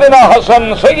 سیدنا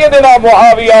حسن، سیدنا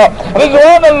معاویہ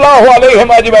رضوان اللہ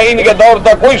علیہم اجمعین کے دور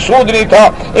تک کوئی سود نہیں تھا۔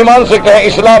 ایمان سے کہیں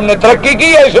اسلام نے ترقی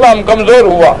کی یا اسلام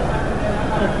کمزور ہوا؟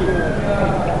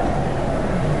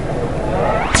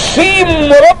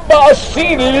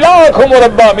 80 لاکھ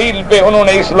مربع میل پہ انہوں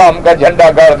نے اسلام کا جھنڈا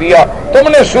گاڑ دیا، تم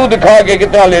نے سود کھا کے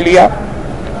کتنا لے لیا؟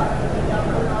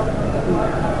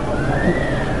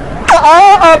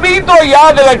 ابھی تو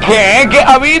یاد رکھیں کہ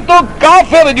ابھی تو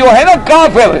کافر جو ہے نا،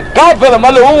 کافر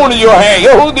ملعون جو ہے،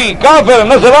 یہودی کافر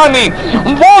نصرانی،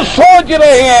 وہ سوچ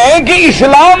رہے ہیں کہ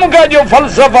اسلام کا جو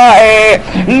فلسفہ ہے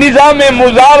نظام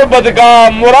مزاربت کا،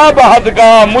 مرابحت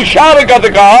کا، مشارکت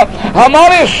کا،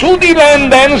 ہمارے سودی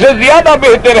لین دین سے زیادہ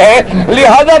بہتر ہے،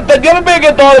 لہذا تجربے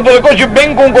کے طور پر کچھ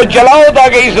بینکوں کو چلاؤ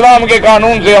تاکہ اسلام کے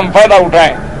قانون سے ہم فائدہ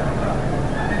اٹھائیں۔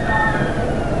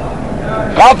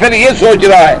 کافر یہ سوچ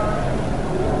رہا ہے،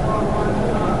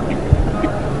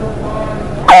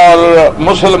 اور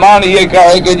مسلمان یہ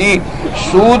کہے کہ جی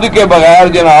سود کے بغیر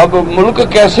جناب ملک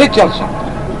کیسے چل سکتا ہے،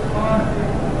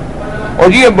 اور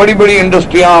جی یہ بڑی بڑی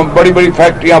انڈسٹریاں، بڑی بڑی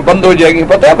فیکٹریاں بند ہو جائیں گی۔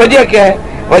 پتہ ہے وجہ کیا ہے؟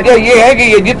 وجہ یہ ہے کہ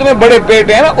یہ جتنے بڑے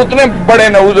پیٹ ہیں نا اتنے بڑے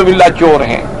نعوذ باللہ چور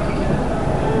ہیں۔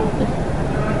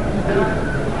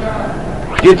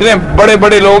 جتنے بڑے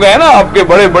بڑے لوگ ہیں نا آپ کے،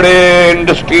 بڑے بڑے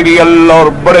انڈسٹریل اور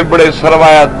بڑے بڑے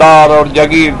سرمایہ دار اور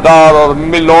جاگیردار اور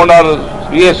مل اونر،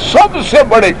 یہ سب سے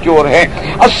بڑے چور ہیں۔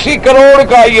 80 کروڑ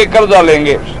کا یہ قرضہ لیں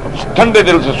گے، ٹھنڈے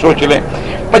دل سے سوچ لیں،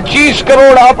 25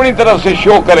 کروڑ اپنی طرف سے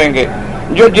شو کریں گے،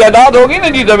 جو جائیداد ہوگی نا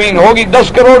جی زمین ہوگی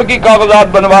 10 کروڑ کی کاغذات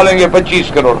بنوا لیں گے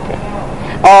 25 کروڑ کے،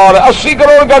 اور 80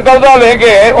 کروڑ کا قرضہ لیں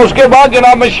گے، اس کے بعد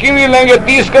جناب مشینری لیں گے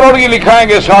 30 کروڑ کی، لکھائیں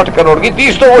گے 60 کروڑ کی،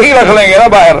 30 تو وہی رکھ لیں گے نا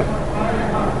باہر۔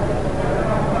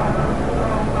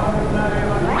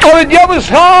 اور جب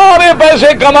سارے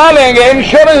پیسے کما لیں گے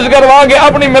انشورنس کروا کے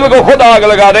اپنی مل کو خود آگ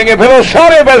لگا دیں گے، پھر وہ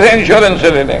سارے پیسے انشورنس سے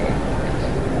لے لیں گے۔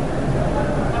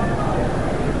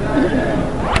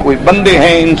 کوئی بندے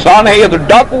ہیں، انسان ہے، یہ تو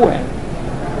ڈاکو ہیں۔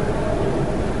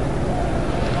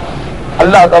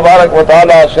 اللہ تبارک و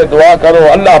تعالیٰ سے دعا کرو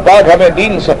اللہ پاک ہمیں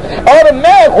دین سے، اور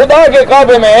میں خدا کے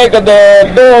کعبے میں ایک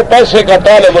دو پیسے کا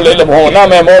طالب العلم ہوں، نہ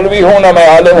میں مولوی ہوں، نہ میں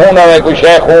عالم ہوں، نہ میں کوئی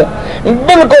شیخ ہوں،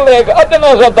 بالکل ایک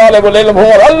ادنا سا طالب العلم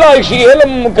ہوں، اور اللہ اسی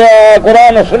علم کا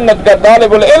قرآن و سنت کا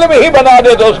طالب العلم ہی بنا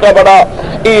دے تو اس کا بڑا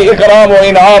اکرام و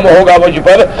انعام ہوگا مجھ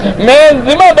پر۔ میں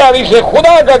ذمہ داری سے،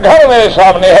 خدا کا گھر میرے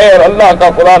سامنے ہے اور اللہ کا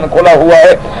قرآن کھلا ہوا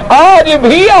ہے۔ آج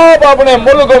بھی آپ اپنے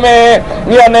ملک میں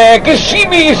یعنی کسی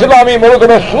بھی اسلامی ملک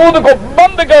میں سود کو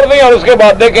بند کر دیں اور اس کے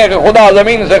بعد دیکھیں کہ خدا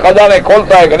زمین سے خزانے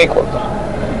کھولتا ہے کہ نہیں کھولتا۔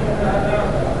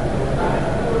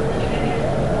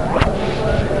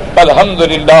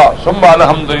 الحمدللہ ثم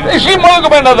الحمدللہ۔ اسی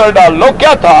ملک میں نظر ڈال لو،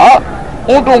 کیا تھا،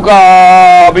 اونٹوں کا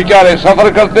بیچارے سفر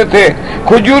کرتے تھے،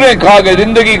 کھجوریں کھا کے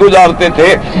زندگی گزارتے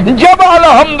تھے۔ جب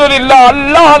الحمدللہ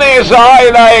اللہ نے اس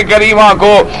الہ کریمہ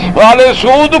کو والے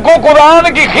سود کو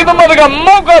قرآن کی خدمت کا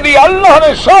موقع دیا، اللہ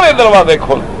نے سارے دروازے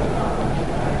کھول۔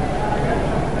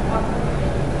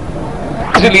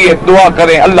 اس لیے دعا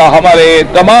کریں اللہ ہمارے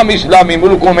تمام اسلامی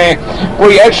ملکوں میں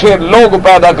کوئی ایسے لوگ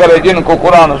پیدا کرے جن کو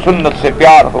قرآن و سنت سے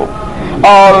پیار ہو،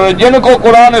 اور جن کو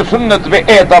قرآن و سنت پہ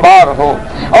اعتبار ہو،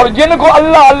 اور جن کو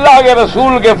اللہ کے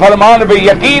رسول کے فرمان پہ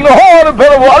یقین ہو، اور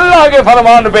پھر وہ اللہ کے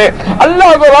فرمان پہ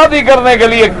اللہ کو راضی کرنے کے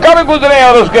لیے کر گزریں،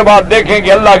 اور اس کے بعد دیکھیں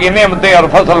کہ اللہ کی نعمتیں اور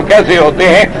فصل کیسے ہوتے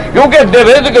ہیں، کیونکہ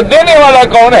رزق دینے والا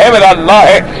کون ہے؟ میرا اللہ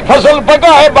ہے۔ فصل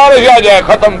پکا ہے، بارش آ جائے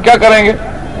ختم، کیا کریں گے؟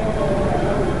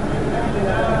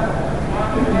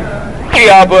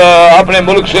 آپ اپنے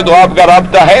ملک سے تو آپ کا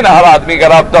رابطہ ہے نا، ہر آدمی کا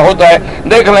رابطہ ہوتا ہے۔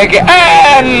 دیکھ لیں کہ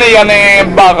یعنی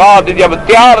باغات جب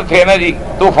تیار تھے نا جی،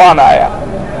 طوفان آیا،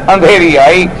 اندھیری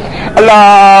آئی۔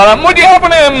 اللہ مجھے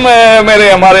اپنے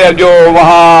ہمارے جو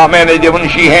وہاں میں نے جو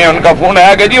منشی ہیں ان کا فون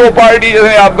آیا کہ جی وہ پارٹی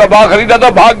جیسے آپ کا باغ خریدا تھا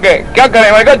بھاگ گئے، کیا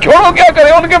کریں؟ میں کہا چھوڑو، کیا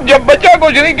کریں، ان کے جب بچہ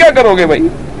کچھ نہیں، کیا کرو گے بھائی؟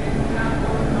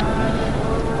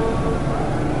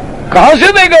 کہاں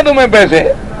سے دے گا تمہیں پیسے؟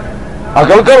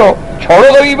 عقل کرو، چھوڑو،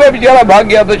 غریب ہے بیچارہ بھاگ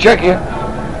گیا تو اچھا کیا،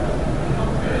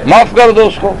 معاف کر دو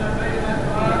اس کو۔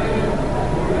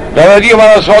 دادا جی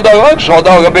ہمارا سودا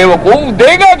ہوگا، بے وقوف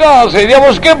دے گا کہاں سے جب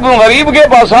اس کے غریب کے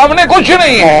پاس سامنے کچھ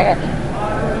نہیں ہے؟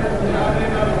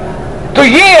 تو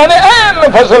یہ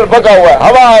یعنی فصل پکا ہوا ہے،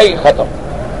 ہوا آئی ختم۔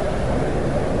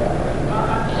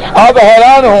 آپ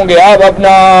حیران ہوں گے، آپ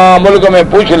اپنا ملک میں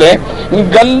پوچھ لیں،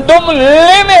 گندم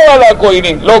لینے والا کوئی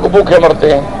نہیں، لوگ بھوکے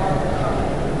مرتے ہیں۔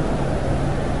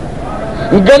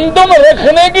 گندم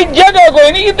رکھنے کی جگہ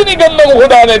کوئی نہیں، اتنی گندم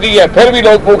خدا نے دی ہے، پھر بھی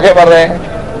لوگ بھوکے مر رہے ہیں۔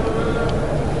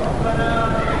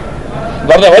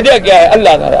 ورنہ وجہ کیا ہے؟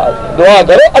 اللہ ناراض۔ دعا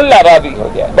کرو اللہ راضی ہو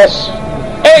جائے، بس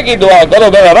ایک ہی دعا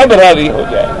کرو، میرا رب راضی ہو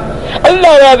جائے۔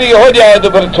 اللہ راضی ہو جائے تو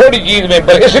پھر تھوڑی چیز میں،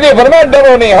 پر اس لیے فرمایا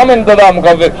ڈرو نہیں، ہم انتظام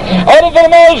کر دیں۔ اور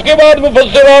فرمایا اس کے بعد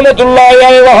مفسر رحمۃ اللہ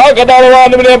علیہ وہاں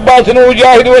قداروان ابن عباس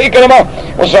مجاہد و اکرمہ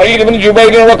وسعید بن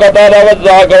جبیر و قتادہ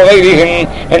والضحاک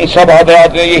وغیرہم، ان سب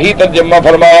حضرات نے یہی ترجمہ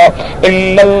فرمایا،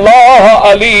 ان اللہ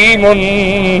علیم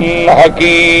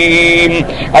حکیم،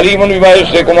 علیم بما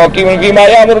یشرکون حکیم فیما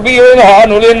یامر به وینہی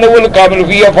عنہ، انہ الکامل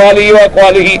فی افعالہ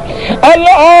واقوالہ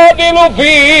العادل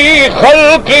فی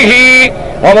خلقہ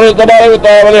ہمارے تبارک و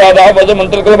تعالی حافظ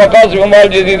منتر کل مقاصد ومال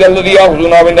جدید الذی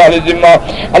یاخذون من اہل الذمہ۔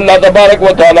 اللہ تبارک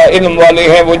و تعالی علم والے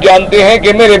ہیں، وہ جانتے ہیں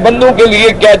کہ میرے بندوں کے لیے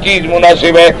کیا چیز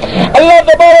مناسب ہے۔ اللہ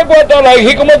تبارک و تعالی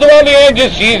حکمت والے ہیں،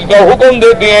 جس چیز کا حکم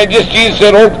دیتے ہیں، جس چیز سے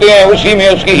روکتے ہیں، اسی میں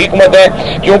اس کی حکمت ہے،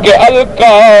 کیونکہ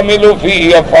الکامل فی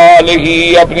افعالہ،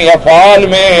 اپنی افعال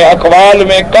میں اقوال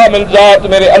میں کامل ذات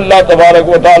میرے اللہ تبارک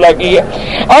و تعالی کی ہے۔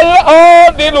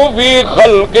 العادل فی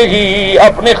خلقہ،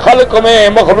 اپنے خلق میں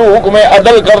مخلوق میں عدل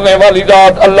کرنے والی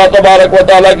ذات اللہ تبارک و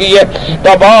تعالیٰ کی ہے،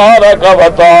 تبارک و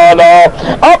تعالیٰ۔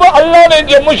 اب اللہ نے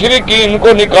جب مشرکین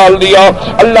کو نکال دیا،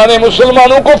 اللہ نے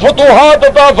مسلمانوں کو فتوحات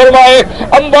عطا فرمائے،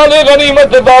 اموال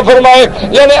غنیمت عطا فرمائے،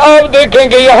 یعنی آپ دیکھیں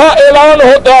کہ یہاں اعلان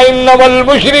ہوتا ہے انما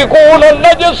المشرکون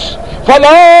نجس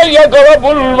فلا یقربوا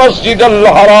المسجد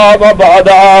الحرام بعد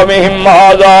عامہم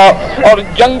ھذا۔ اور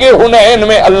جنگ حنین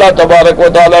میں اللہ تبارک و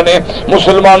تعالیٰ نے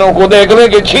مسلمانوں کو دیکھ لیں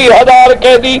کہ 6000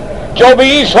 قیدی،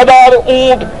 24,000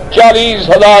 اونٹ،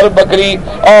 40,000 بکری،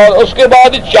 اور اس کے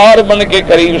بعد 4 من کے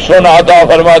قریب سونا عطا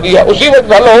فرما دیا۔ اسی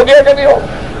وقت حل ہو گیا کہ نہیں ہو؟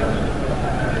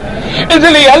 اس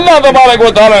لیے اللہ تبارک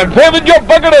و تعالیٰ نے پھر جو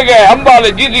پکڑے گئے اموال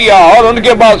جزیہ اور ان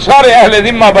کے بعد سارے اہل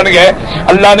ذمہ بن گئے،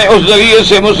 اللہ نے اس ذریعے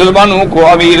سے مسلمانوں کو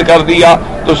امیر کر دیا،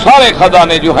 تو سارے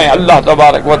خزانے جو ہیں اللہ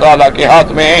تبارک و تعالیٰ کے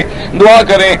ہاتھ میں ہیں۔ دعا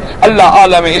کریں اللہ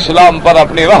عالم اسلام پر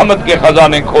اپنی رحمت کے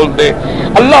خزانے کھول دے،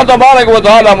 اللہ تبارک و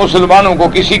تعالیٰ مسلمانوں کو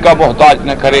کسی کا محتاج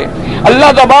نہ کرے،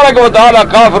 اللہ تبارک و تعالیٰ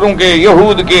کافروں کے،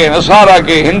 یہود کے، نصارہ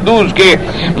کے، ہندوز کے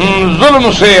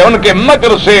ظلم سے، ان کے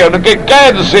مکر سے، ان کے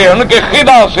قید سے، ان کے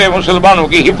خدا سے مسلمانوں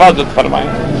کی حفاظت فرمائیں۔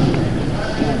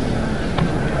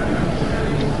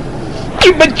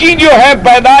 بچی جو ہے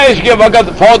پیدائش کے وقت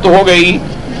فوت ہو گئی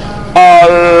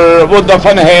اور وہ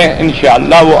دفن ہے،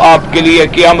 انشاءاللہ وہ آپ کے لیے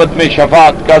قیامت میں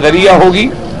شفاعت کا ذریعہ ہوگی۔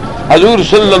 حضور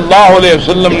صلی اللہ علیہ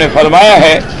وسلم نے فرمایا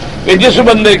ہے کہ جس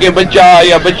بندے کے بچہ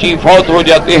یا بچی فوت ہو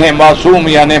جاتے ہیں معصوم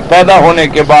یعنی پیدا ہونے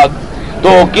کے بعد، تو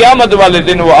قیامت والے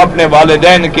دن وہ اپنے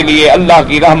والدین کے لیے اللہ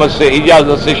کی رحمت سے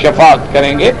اجازت سے شفاعت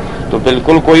کریں گے۔ تو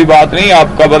بالکل کوئی بات نہیں،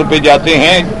 آپ قبر پہ جاتے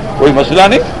ہیں کوئی مسئلہ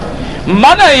نہیں۔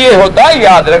 منع یہ ہوتا ہے،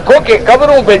 یاد رکھو کہ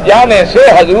قبروں پہ جانے سے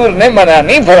حضور نے منع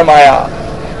نہیں فرمایا،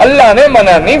 اللہ نے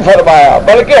منع نہیں فرمایا،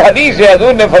 بلکہ حدیث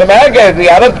حضور نے فرمایا کہ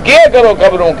زیارت کیا کرو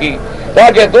قبروں کی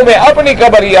تاکہ تمہیں اپنی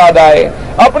قبر یاد آئے،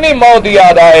 اپنی موت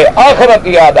یاد آئے، آخرت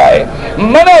یاد آئے۔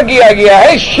 منع کیا گیا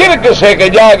ہے شرک سے کہ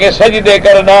جا کے سجدے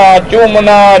کرنا،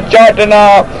 چومنا، چاٹنا،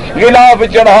 غلاف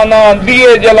چڑھانا،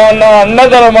 دیے جلانا،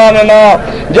 نظر ماننا،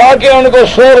 جا کے ان کو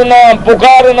سورنا،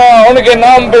 پکارنا، ان کے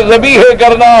نام پہ ذبیحے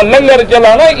کرنا، لنگر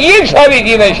چلانا، یہ ساری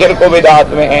چیزیں شرک و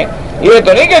بدعت میں ہیں۔ یہ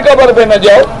تو نہیں کہ قبر پہ نہ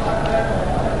جاؤ۔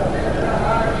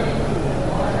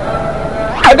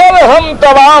 اگر ہم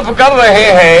طواف کر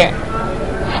رہے ہیں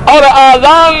اور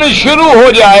اذان شروع ہو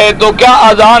جائے تو کیا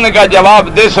اذان کا جواب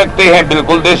دے سکتے ہیں؟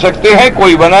 بالکل دے سکتے ہیں،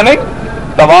 کوئی منع نہیں۔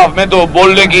 طواف میں تو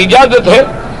بولنے کی اجازت ہے،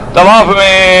 طواف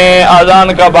میں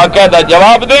اذان کا باقاعدہ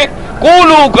جواب دیں۔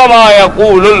 قولوا کما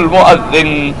یقول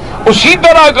المؤذن، اسی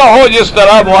طرح کہو جس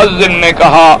طرح مؤذن نے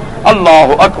کہا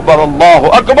اللہ اکبر اللہ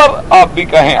اکبر، آپ بھی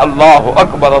کہیں اللہ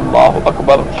اکبر اللہ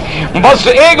اکبر۔ بس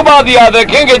ایک بات یاد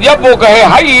رکھیں کہ جب وہ کہے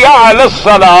حی علی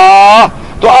الصلاۃ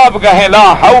تو آپ کہیں لا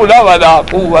حول ولا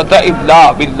قوت الا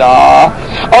باللہ۔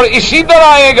 اور اسی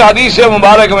طرح ایک حدیث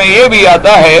مبارک میں یہ بھی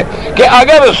آتا ہے کہ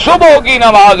اگر صبح کی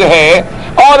نماز ہے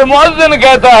اور مؤذن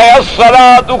کہتا ہے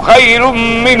الصلاۃ خیر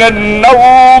من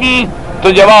النوم، تو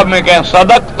جواب میں کہیں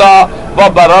صدقتا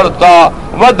وبررتا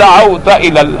ودعوت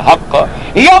الی الحق،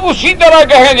 یا اسی طرح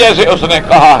کہیں جیسے اس نے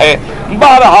کہا ہے۔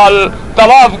 بہرحال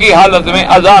طواف کی حالت میں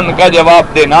اذان کا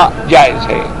جواب دینا جائز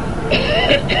ہے۔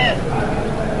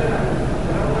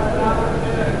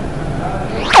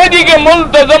 جی کہ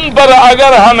ملتزم پر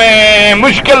اگر ہمیں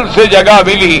مشکل سے جگہ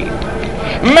ملی،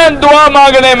 میں دعا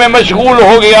مانگنے میں مشغول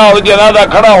ہو گیا اور جنازہ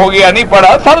کھڑا ہو گیا، نہیں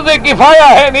پڑھا، فرض کفایہ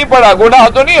ہے، نہیں پڑھا، گناہ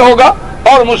تو نہیں ہوگا،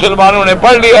 اور مسلمانوں نے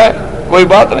پڑھ لیا ہے، کوئی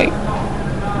بات نہیں۔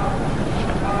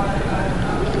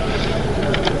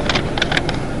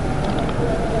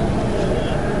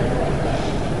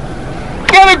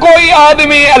 اگر کوئی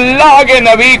آدمی اللہ کے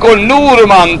نبی کو نور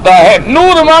مانتا ہے،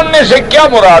 نور ماننے سے کیا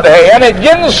مراد ہے؟ یعنی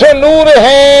جن سے نور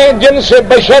ہیں، جن سے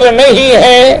بشر نہیں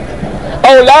ہیں،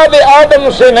 اولاد آدم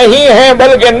سے نہیں ہیں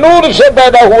بلکہ نور سے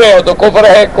پیدا ہوئے ہو تو کفر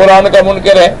ہے، قرآن کا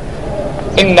منکر ہے۔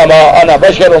 انما انا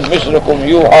بشر مثلکم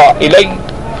یوحی الی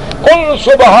قل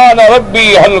سبحان ربی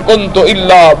هل کنت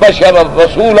الا بشرا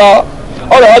رسولا،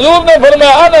 اور حضور نے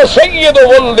فرمایا انا سید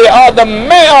ولد آدم،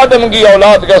 میں آدم کی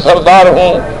اولاد کا سردار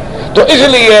ہوں۔ تو اس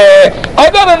لیے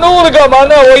اگر نور کا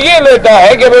معنی وہ یہ لیتا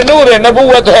ہے کہ وہ نور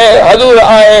نبوت ہے، حضور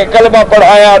آئے، کلمہ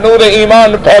پڑھایا، نور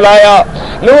ایمان پھیلایا،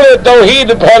 نور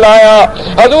توحید پھیلایا،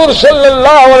 حضور صلی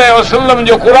اللہ علیہ وسلم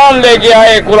جو قرآن لے کے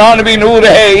آئے، قرآن بھی نور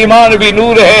ہے، ایمان بھی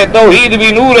نور ہے، توحید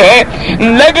بھی نور ہے،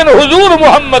 لیکن حضور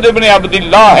محمد ابن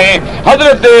عبداللہ ہیں،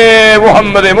 حضرت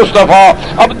محمد مصطفیٰ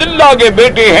عبداللہ کے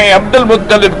بیٹے ہیں، عبد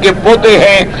المطلب کے پوتے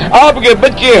ہیں، آپ کے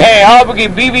بچے ہیں، آپ کی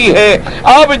بیوی ہے،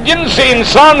 آپ جن سے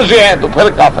انسان سے ہیں، تو پھر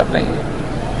کافر نہیں ہے۔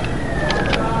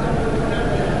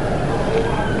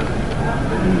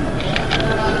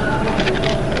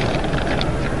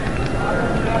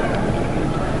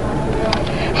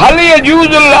 هل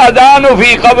يجوز الأذان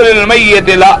في قبر الميت؟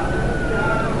 لا،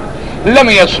 لم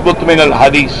يثبت من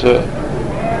الحديث۔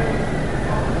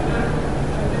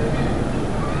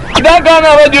 إذا كان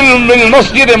رجل من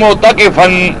المسجد معتكفا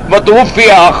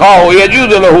وتوفي أخاه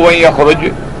يجوز له أن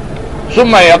يخرج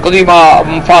ثم يقضي ما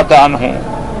فات عنه،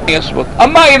 يثبت۔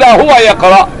 أما إذا هو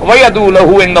يقرأ ويدعو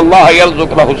له إن الله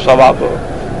يرزق له الثواب۔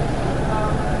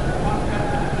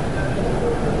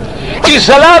 في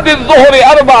صلاة الظهر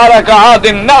 4 ركعات،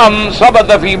 نعم ثبت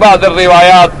في بعض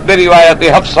الروايات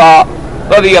برواية حفصة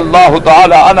رضي الله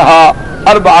تعالى عنها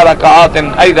 4 ركعات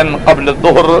أيضا قبل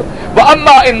الظهر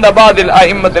وأما عند بعض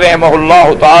الأئمة رحمه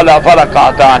الله تعالى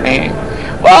فركعتان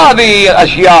وهذه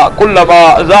الأشياء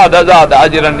كلما زاد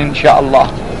أجرا إن شاء الله.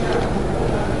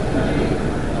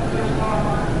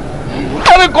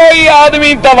 اگر کوئی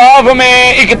آدمی طواف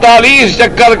میں 41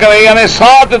 چکر کرے یعنی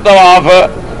 7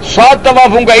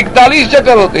 طوافوں کا 41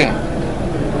 چکر ہوتے ہیں،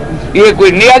 یہ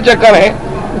کوئی نیا چکر ہے؟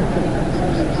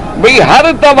 بھئی ہر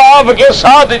طواف کے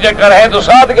 7 چکر ہیں تو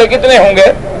 7 کے کتنے ہوں گے؟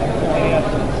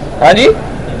 ہاں جی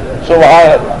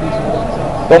سبحان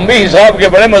اللہ، تم بھی حساب کے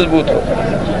بڑے مضبوط ہو.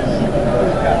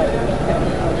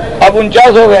 اب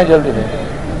 49 ہو گئے جلدی سے،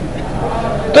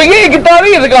 تو یہ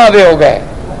 41 کہاں سے ہو گئے؟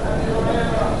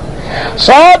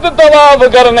 7 طواف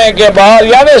کرنے کے بعد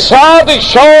یعنی 7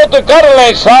 شوط کر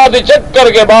لیں، 7 چکر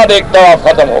کے بعد ایک طواف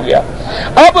ختم ہو گیا.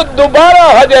 اب دوبارہ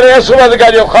حجر اسود کا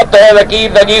جو خط ہے لکیر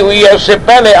لگی ہوئی ہے اس سے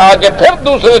پہلے آ کے پھر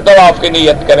دوسرے طواف کی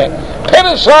نیت کریں،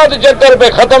 پھر 7 چکر پہ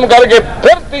ختم کر کے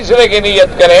پھر تیسرے کی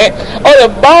نیت کریں اور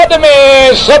بعد میں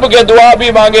سب کے دعا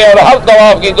بھی مانگے اور ہر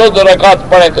طواف کی 2 رکعت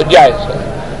پڑھیں تو جائز ہے.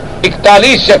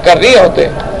 41 چکر نہیں ہوتے.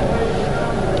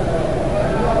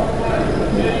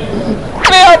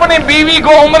 نے اپنی بیوی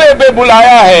کو عمرے پہ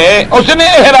بلایا ہے، اس نے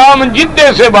احرام جدے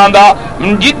سے باندھا،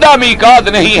 جدہ میقات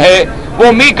نہیں ہے،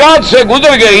 وہ میقات سے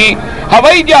گزر گئی.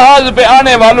 ہوائی جہاز پہ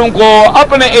آنے والوں کو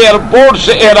اپنے ایئرپورٹ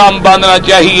سے احرام باندھنا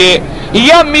چاہیے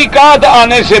یا میقات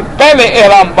آنے سے پہلے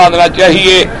احرام باندھنا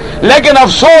چاہیے. لیکن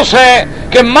افسوس ہے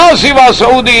کہ ماں سوا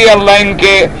سعودی ایئر لائن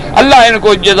کے، اللہ ان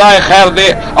کو جزائے خیر دے،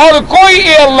 اور کوئی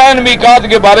ایئر لائن میقات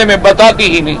کے بارے میں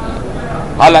بتاتی ہی نہیں.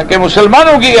 حالانکہ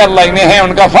مسلمانوں کی ایئر لائنیں ہیں،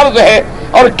 ان کا فرض ہے.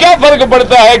 اور کیا فرق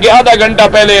پڑتا ہے کہ آدھا گھنٹہ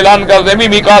پہلے اعلان کر دیں بھی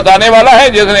میقات آنے والا ہے،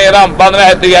 جس نے احرام باندھنا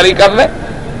ہے تیاری کر لیں.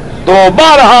 تو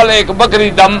بہرحال ایک بکری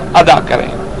دم ادا کریں.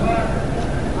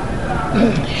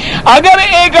 اگر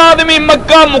ایک آدمی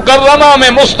مکہ مکرمہ میں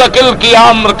مستقل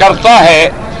قیام کرتا ہے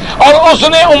اور اس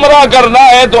نے عمرہ کرنا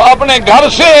ہے تو اپنے گھر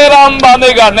سے احرام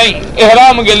باندھے گا نہیں،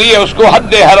 احرام کے لیے اس کو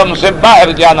حد حرم سے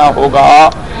باہر جانا ہوگا.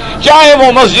 چاہے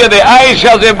وہ مسجد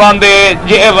عائشہ سے باندھے،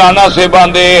 جعرانہ سے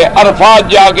باندھے، عرفات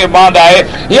جا کے باندھ آئے،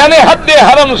 یعنی حد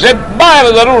حرم سے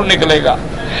باہر ضرور نکلے گا.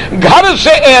 گھر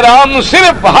سے احرام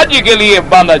صرف حج کے لیے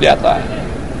باندھا جاتا ہے.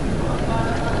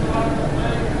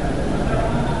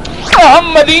 ہم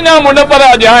مدینہ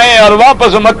منورہ جائیں اور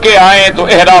واپس مکے آئیں تو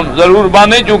احرام ضرور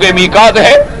باندھیں چونکہ میقات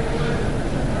ہے.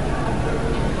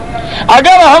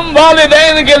 اگر ہم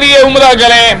والدین کے لیے عمرہ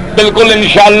کریں بالکل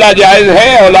انشاءاللہ جائز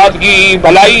ہے. اولاد کی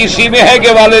بھلائی اسی میں ہے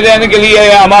کہ والدین کے لیے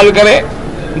اعمال کرے،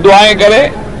 دعائیں کرے.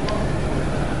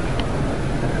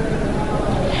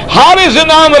 حارث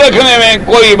نام رکھنے میں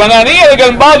کوئی منع نہیں ہے،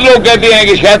 لیکن بعض لوگ کہتے ہیں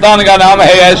کہ شیطان کا نام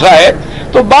ہے، ایسا ہے.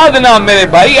 تو بعض نام میرے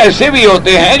بھائی ایسے بھی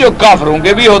ہوتے ہیں جو کافروں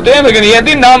کے بھی ہوتے ہیں، لیکن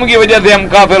یہ نام کی وجہ سے ہم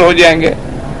کافر ہو جائیں گے.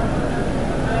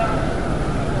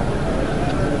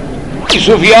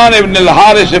 سفیان ابن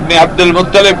الحارث ابن عبد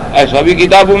المطلب، ایسا بھی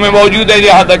کتابوں میں موجود ہے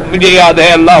جہاں تک مجھے یاد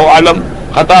ہے، اللہ عالم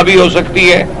خطا بھی ہو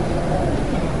سکتی ہے.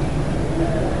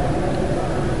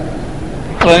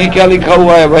 پتہ نہیں کیا لکھا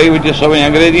ہوا ہے بھائی، مجھے سمجھ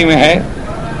انگریزی میں ہے.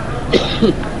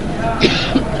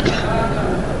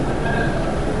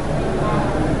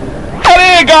 ہر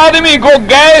ایک آدمی کو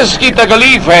گیس کی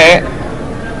تکلیف ہے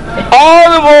اور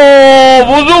وہ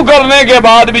وضو کرنے کے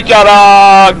بعد بیچارہ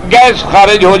گیس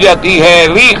خارج ہو جاتی ہے،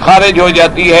 ریح خارج ہو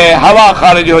جاتی ہے، ہوا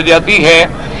خارج ہو جاتی ہے.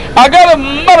 اگر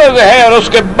مرض ہے اور اس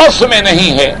کے بس میں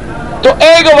نہیں ہے تو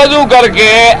ایک وضو کر کے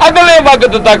اگلے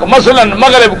وقت تک مثلا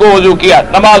مغرب کو وضو کیا،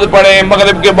 نماز پڑھیں،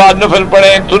 مغرب کے بعد نفل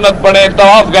پڑھیں، سنت پڑھیں،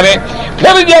 طواف کریں،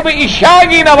 پھر جب عشاء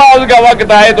کی نماز کا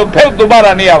وقت آئے تو پھر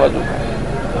دوبارہ نیا وضو کریں.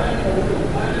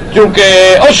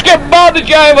 کیونکہ اس کے بعد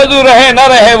چاہے وضو رہے نہ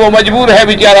رہے وہ مجبور ہے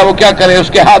بیچارہ، وہ کیا کرے، اس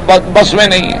کے ہاتھ بس میں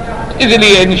نہیں ہے. اس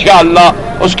لیے انشاءاللہ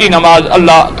اس کی نماز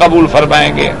اللہ قبول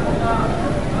فرمائیں گے.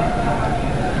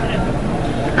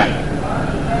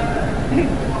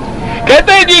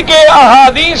 کہتے ہیں جی کہ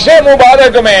احادیث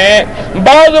مبارک میں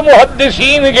بعض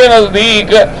محدثین کے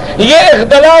نزدیک یہ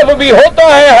اختلاف بھی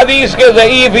ہوتا ہے حدیث کے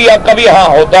ضعیف یا قبیحہ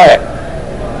ہوتا ہے.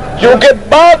 کیونکہ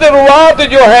بعض روات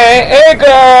جو ہیں ایک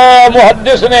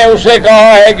محدث نے اسے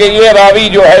کہا ہے کہ یہ راوی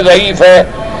جو ہے ضعیف ہے،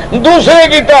 دوسرے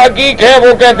کی تحقیق ہے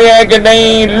وہ کہتے ہیں کہ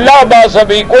نہیں لا باس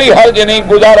بھی، کوئی حرج نہیں،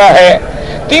 گزارا ہے.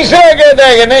 تیسرا کہتا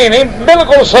ہے کہ نہیں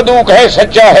بالکل صدوق ہے،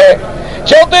 سچا ہے.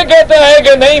 چوتھے کہتا ہے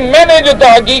کہ نہیں میں نے جو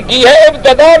تحقیق کی ہے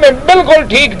ابتدا میں بالکل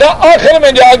ٹھیک تھا، آخر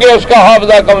میں جا کے اس کا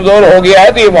حافظہ کمزور ہو گیا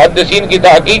ہے. تو یہ محدثین کی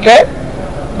تحقیق ہے.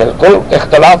 بالکل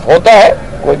اختلاف ہوتا ہے،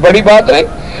 کوئی بڑی بات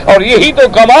نہیں. اور یہی تو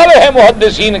کمال ہے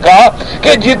محدثین کا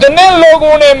کہ جتنے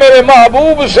لوگوں نے میرے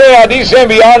محبوب سے حدیثیں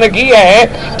بیان کی ہیں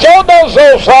 1400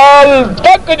 سال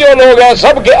تک جو لوگ ہیں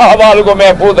سب کے احوال کو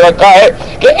محفوظ رکھا ہے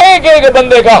کہ ایک ایک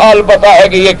بندے کا حال پتا ہے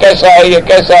کہ یہ کیسا ہے، یہ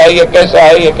کیسا ہے، یہ کیسا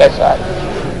ہے، یہ کیسا ہے۔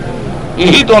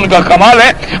 یہی تو ان کا کمال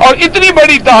ہے۔ اور اتنی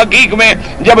بڑی تحقیق میں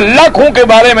جب لاکھوں کے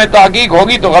بارے میں تحقیق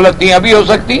ہوگی تو غلطیاں بھی ہو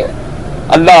سکتی ہیں۔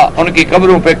 اللہ ان کی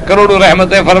قبروں پہ کروڑوں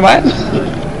رحمتیں فرمائے۔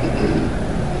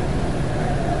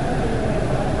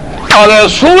 اور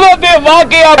سورت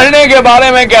واقعہ پڑھنے کے بارے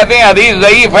میں کہتے ہیں حدیث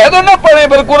ضعیف ہے تو نہ پڑھیں،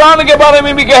 پر قرآن کے بارے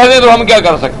میں بھی کہہ دیں تو ہم کیا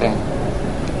کر سکتے ہیں؟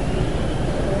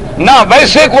 نہ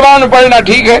ویسے قرآن پڑھنا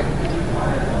ٹھیک ہے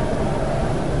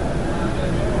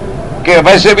کہ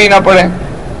ویسے بھی نہ پڑھیں۔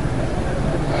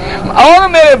 اور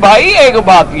میرے بھائی ایک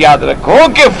بات یاد رکھو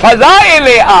کہ فضائل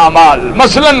اعمال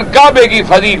مثلا کعبے کی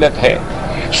فضیلت ہے،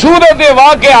 سورت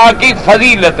واقعہ کی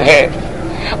فضیلت ہے،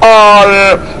 اور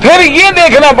پھر یہ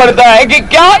دیکھنا پڑتا ہے کہ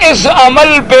کیا اس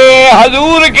عمل پہ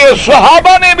حضور کے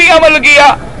صحابہ نے بھی عمل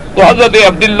کیا؟ تو حضرت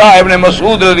عبداللہ ابن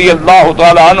مسعود رضی اللہ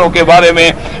تعالیٰ عنہ کے بارے میں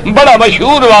بڑا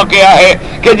مشہور واقعہ ہے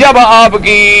کہ جب آپ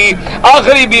کی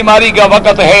آخری بیماری کا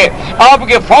وقت ہے، آپ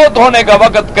کے فوت ہونے کا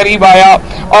وقت قریب آیا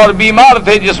اور بیمار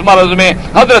تھے جس مرض میں،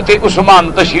 حضرت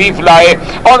عثمان تشریف لائے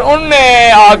اور ان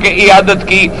نے آ کے عیادت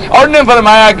کی اور نے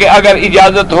فرمایا کہ اگر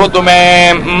اجازت ہو تو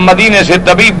میں مدینے سے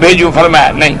طبیب بھیجوں۔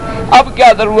 فرمایا نہیں، اب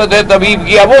کیا ضرورت ہے طبیب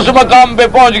کی، اب اس مقام پہ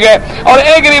پہنچ گئے۔ اور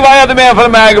ایک روایت میں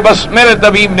فرمایا کہ بس میرے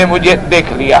طبیب نے مجھے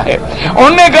دیکھ لیا ہے۔ انہوں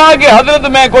نے کہا کہ حضرت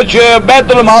میں کچھ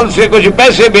بیت المال سے کچھ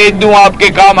پیسے بھیج دوں، آپ کے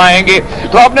کام آئیں گے۔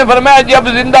 تو آپ نے فرمایا جب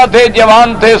زندہ تھے،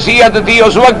 جوان تھے، صحت تھی،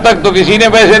 اس وقت تک تو کسی نے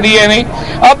پیسے دیے نہیں،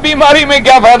 اب بیماری میں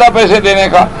کیا فائدہ پیسے دینے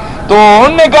کا؟ تو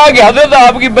انہوں نے کہا کہ حضرت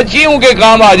آپ کی بچیوں کے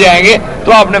کام آ جائیں گے۔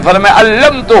 تو آپ نے فرمایا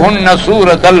علمتہن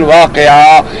سورۃ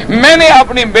الواقعہ، میں نے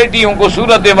اپنی بیٹیوں کو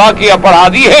سورت واقعہ پڑھا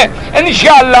دی ہے،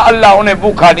 انشاءاللہ اللہ انہیں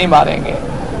بھوکا نہیں ماریں گے۔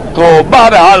 تو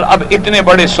بہرحال اب اتنے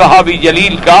بڑے صحابی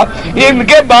جلیل کا ان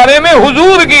کے بارے میں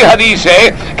حضور کی حدیث ہے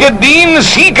کہ دین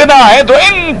سیکھنا ہے تو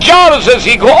ان چار سے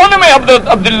سیکھو۔ ان میں حضرت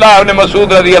عبداللہ ابن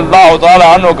مسعود رضی اللہ تعالی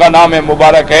عنہ کا نام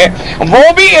مبارک ہے، وہ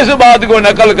بھی اس بات کو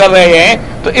نقل کر رہے ہیں،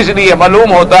 تو اس لیے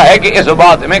معلوم ہوتا ہے کہ اس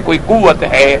بات میں کوئی قوت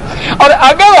ہے۔ اور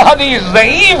اگر حدیث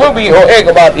ضعیف بھی ہو،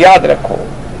 ایک بات یاد رکھو،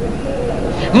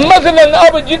 مثلا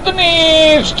اب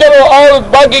جتنی چلو اور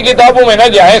باقی کتابوں میں نہ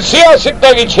جائیں، سیاہ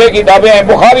سکتہ کی 6 کتابیں ہیں،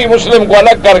 بخاری مسلم کو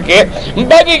الگ کر کے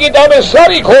باقی کتابیں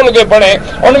ساری کھول کے پڑھیں،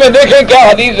 ان میں دیکھیں کیا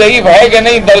حدیث ضعیف ہے کہ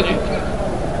نہیں درج۔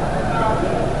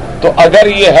 تو اگر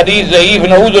یہ حدیث ضعیف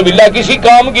نعوذ باللہ کسی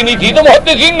کام کی نہیں تھی تو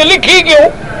محدثین نے لکھی کیوں؟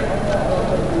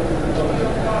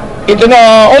 اتنا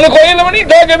ان کو علم نہیں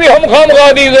تھا کہ بھی ہم خامخواہ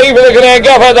حدیث ضعیف لکھ رہے ہیں،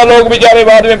 کیا فائدہ، لوگ بیچارے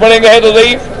بعد میں پڑھیں گے ہے تو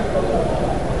ضعیف۔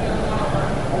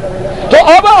 تو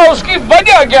اب اس کی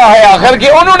وجہ کیا ہے آخر کہ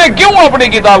انہوں نے کیوں اپنی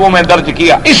کتابوں میں درج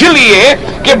کیا؟ اس لیے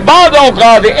کہ بعض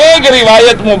اوقات ایک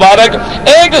روایت مبارک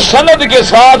ایک سند کے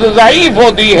ساتھ ضعیف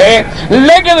ہوتی ہے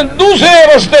لیکن دوسرے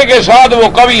رستے کے ساتھ وہ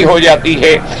قوی ہو جاتی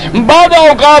ہے، بعض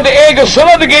اوقات ایک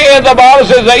سند کے اعتبار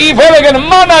سے ضعیف ہے لیکن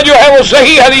معنی جو ہے وہ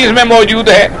صحیح حدیث میں موجود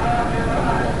ہے۔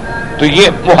 تو یہ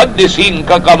محدثین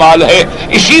کا کمال ہے،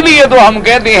 اسی لیے تو ہم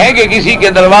کہتے ہیں کہ کسی کے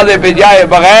دروازے پہ جائے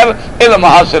بغیر علم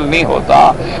حاصل نہیں ہوتا،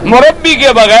 مربی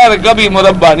کے بغیر کبھی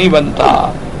مربع نہیں بنتا۔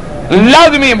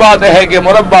 لازمی بات ہے کہ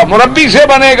مربع مربی سے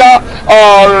بنے گا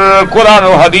اور قرآن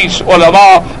و حدیث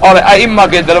علماء اور ائمہ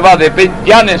کے دروازے پہ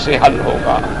جانے سے حل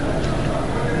ہوگا۔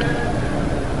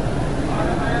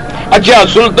 اچھا،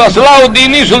 صلاح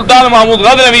الدینی سلطان محمود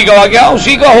غزنوی کا واقعہ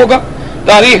اسی کا ہوگا،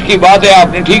 تاریخ کی بات ہے،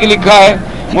 آپ نے ٹھیک لکھا ہے،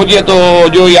 مجھے تو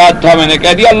جو یاد تھا میں نے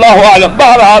کہہ دیا، اللہ عالم۔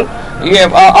 بہرحال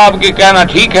یہ آپ کے کہنا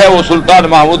ٹھیک ہے، وہ سلطان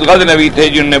محمود غزنوی تھے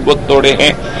جن نے بت توڑے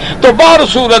ہیں۔ تو بہر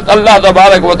صورت اللہ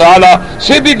تبارک و تعالی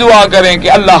سے بھی دعا کریں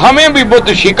کہ اللہ ہمیں بھی بت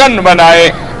شکن بنائے،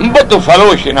 بت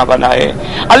فروش نہ بنائے،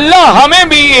 اللہ ہمیں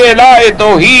بھی اعلاء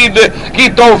توحید کی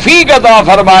توفیق عطا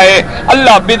فرمائے،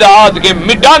 اللہ بدعات کے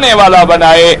مٹانے والا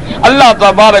بنائے، اللہ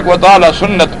تبارک و تعالی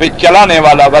سنت پہ چلانے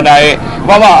والا بنائے۔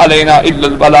 وما علینا الا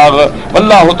البلاغ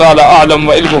واللہ تعالی اعلم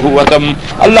وعلمہ وتم۔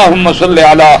 اللہم صلی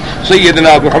علی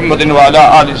سیدنا محمد وعلی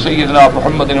آل سیدنا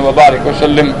محمد وبارک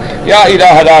وسلم۔ یا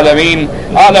الہ العالمین،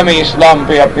 عالم اسلام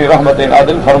پہ اپنی رحمت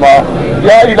نازل فرما۔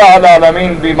 یا الہ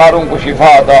العالمین، بیماروں کو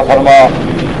شفا عطا فرما،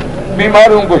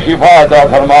 بیماروں کو شفا عطا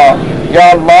فرما۔ یا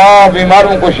اللہ،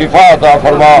 بیماروں کو شفا عطا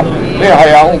فرما، بے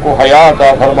حیاؤں کو حیا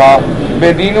عطا فرما،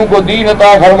 بے دینوں کو دین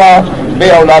عطا فرما، بے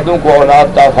اولادوں کو اولاد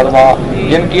عطا فرما،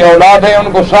 جن کی اولاد ہے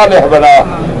ان کو صالح بنا۔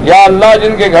 یا اللہ،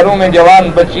 جن کے گھروں میں جوان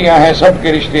بچیاں ہیں سب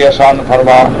کے رشتے آسان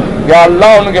فرما۔ یا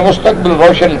اللہ، ان کے مستقبل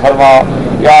روشن فرما۔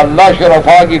 یا اللہ،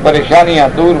 شرفاء کی پریشانیاں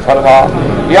دور فرما۔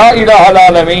 یا الہ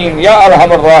العالمین یا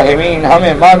ارحم الراحمین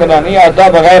ہمیں مانگنا نہیں آتا،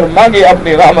 بغیر مانگے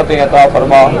اپنی رحمتیں عطا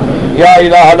فرما۔ یا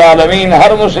الہ العالمین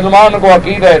ہر مسلمان کو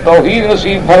عقیدہ توحید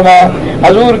نصیب فرما،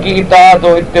 حضور کی اطاعت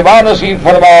و اتباع نصیب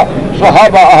فرما،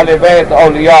 صحابہ اہل بیت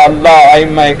اولیاء اللہ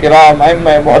ائمہ کرام ائمہ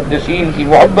محدثین کی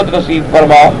محبت نصیب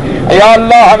فرما۔ یا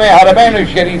اللہ ہمیں حرمین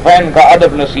الشریفین کا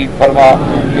ادب نصیب فرما۔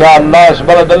 یا اللہ اس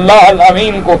بلد اللہ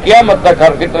الامین کو قیامت تک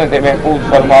ہر فتنے سے محفوظ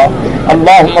فرما۔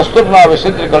 اللہم استرنا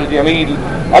بسترک الجمیل،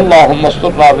 اللہم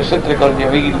استرنا بسترک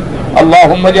الجمیل،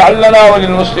 اللہم اجعل لنا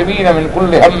وللمسلمین من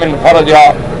کل ہم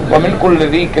فرجا ومن کل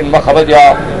ضیق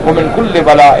مخرجا ومن کل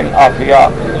بلاء عافیہ۔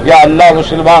 یا اللہ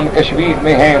مسلمان کشمیر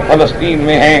میں ہیں، فلسطین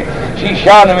میں ہیں،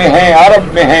 شیشان میں ہیں،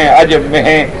 عرب میں ہیں، عجب میں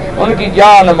ہیں، ان کی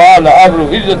جان مال آبر و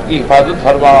عزت کی حفاظت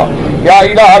فرما۔ یا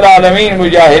الہ العالمین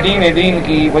مجاہدین دین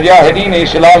کی، مجاہدین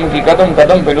اسلام کی قدم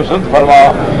قدم پہ نصرت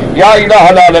فرما۔ یا الہ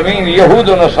العالمین یہود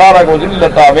و نصارہ کو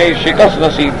ذلت آمیز شکست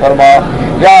نصیب فرما۔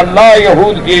 یا اللہ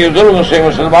یہود کے ظلم سے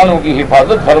مسلمانوں کی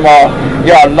حفاظت فرما۔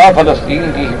 یا اللہ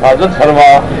فلسطین کی حفاظت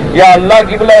فرما۔ یا اللہ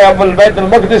قبلہ اول بیت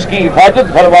المقدس کی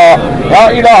حفاظت فرما۔ یا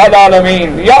الہ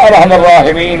العالمین یا ارحم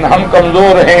الراحمین ہم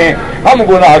کمزور ہیں، ہم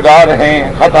گناہ گار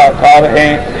ہیں، خطا کار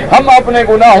ہیں، ہم اپنے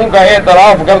گناہوں کا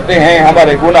اعتراف کرتے ہیں،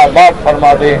 ہمارے گناہ معاف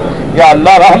فرما دے۔ یا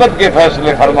اللہ رحمت کے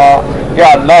فیصلے فرما، یا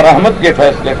اللہ رحمت کے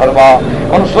فیصلے فرما۔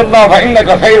 انصرنا فإنک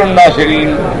خیر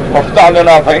الناصرین، وافتح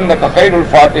لنا فإنک خیر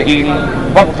الفاتحین،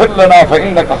 واغفر لنا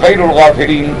فإنک خیر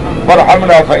الغافرین،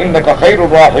 وارحمنا فإنک خیر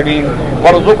الراحمین،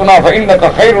 وارزقنا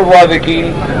فإنک خیر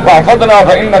الرازقین، واحفظنا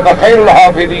فإنک خیر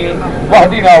الحافظین،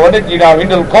 واهدنا ونجنا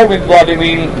من القوم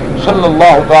الظالمین۔ صلی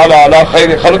اللہ تعالی علی خیر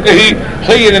خلقہ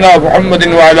سیدنا محمد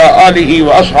وعلی آلہ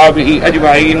واصحابہ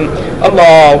اجمعین۔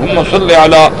 اللہم صل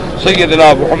علی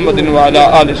سیدنا محمد وعلی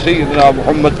آل سیدنا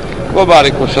محمد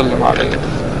وبارک وسلم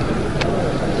علیہ۔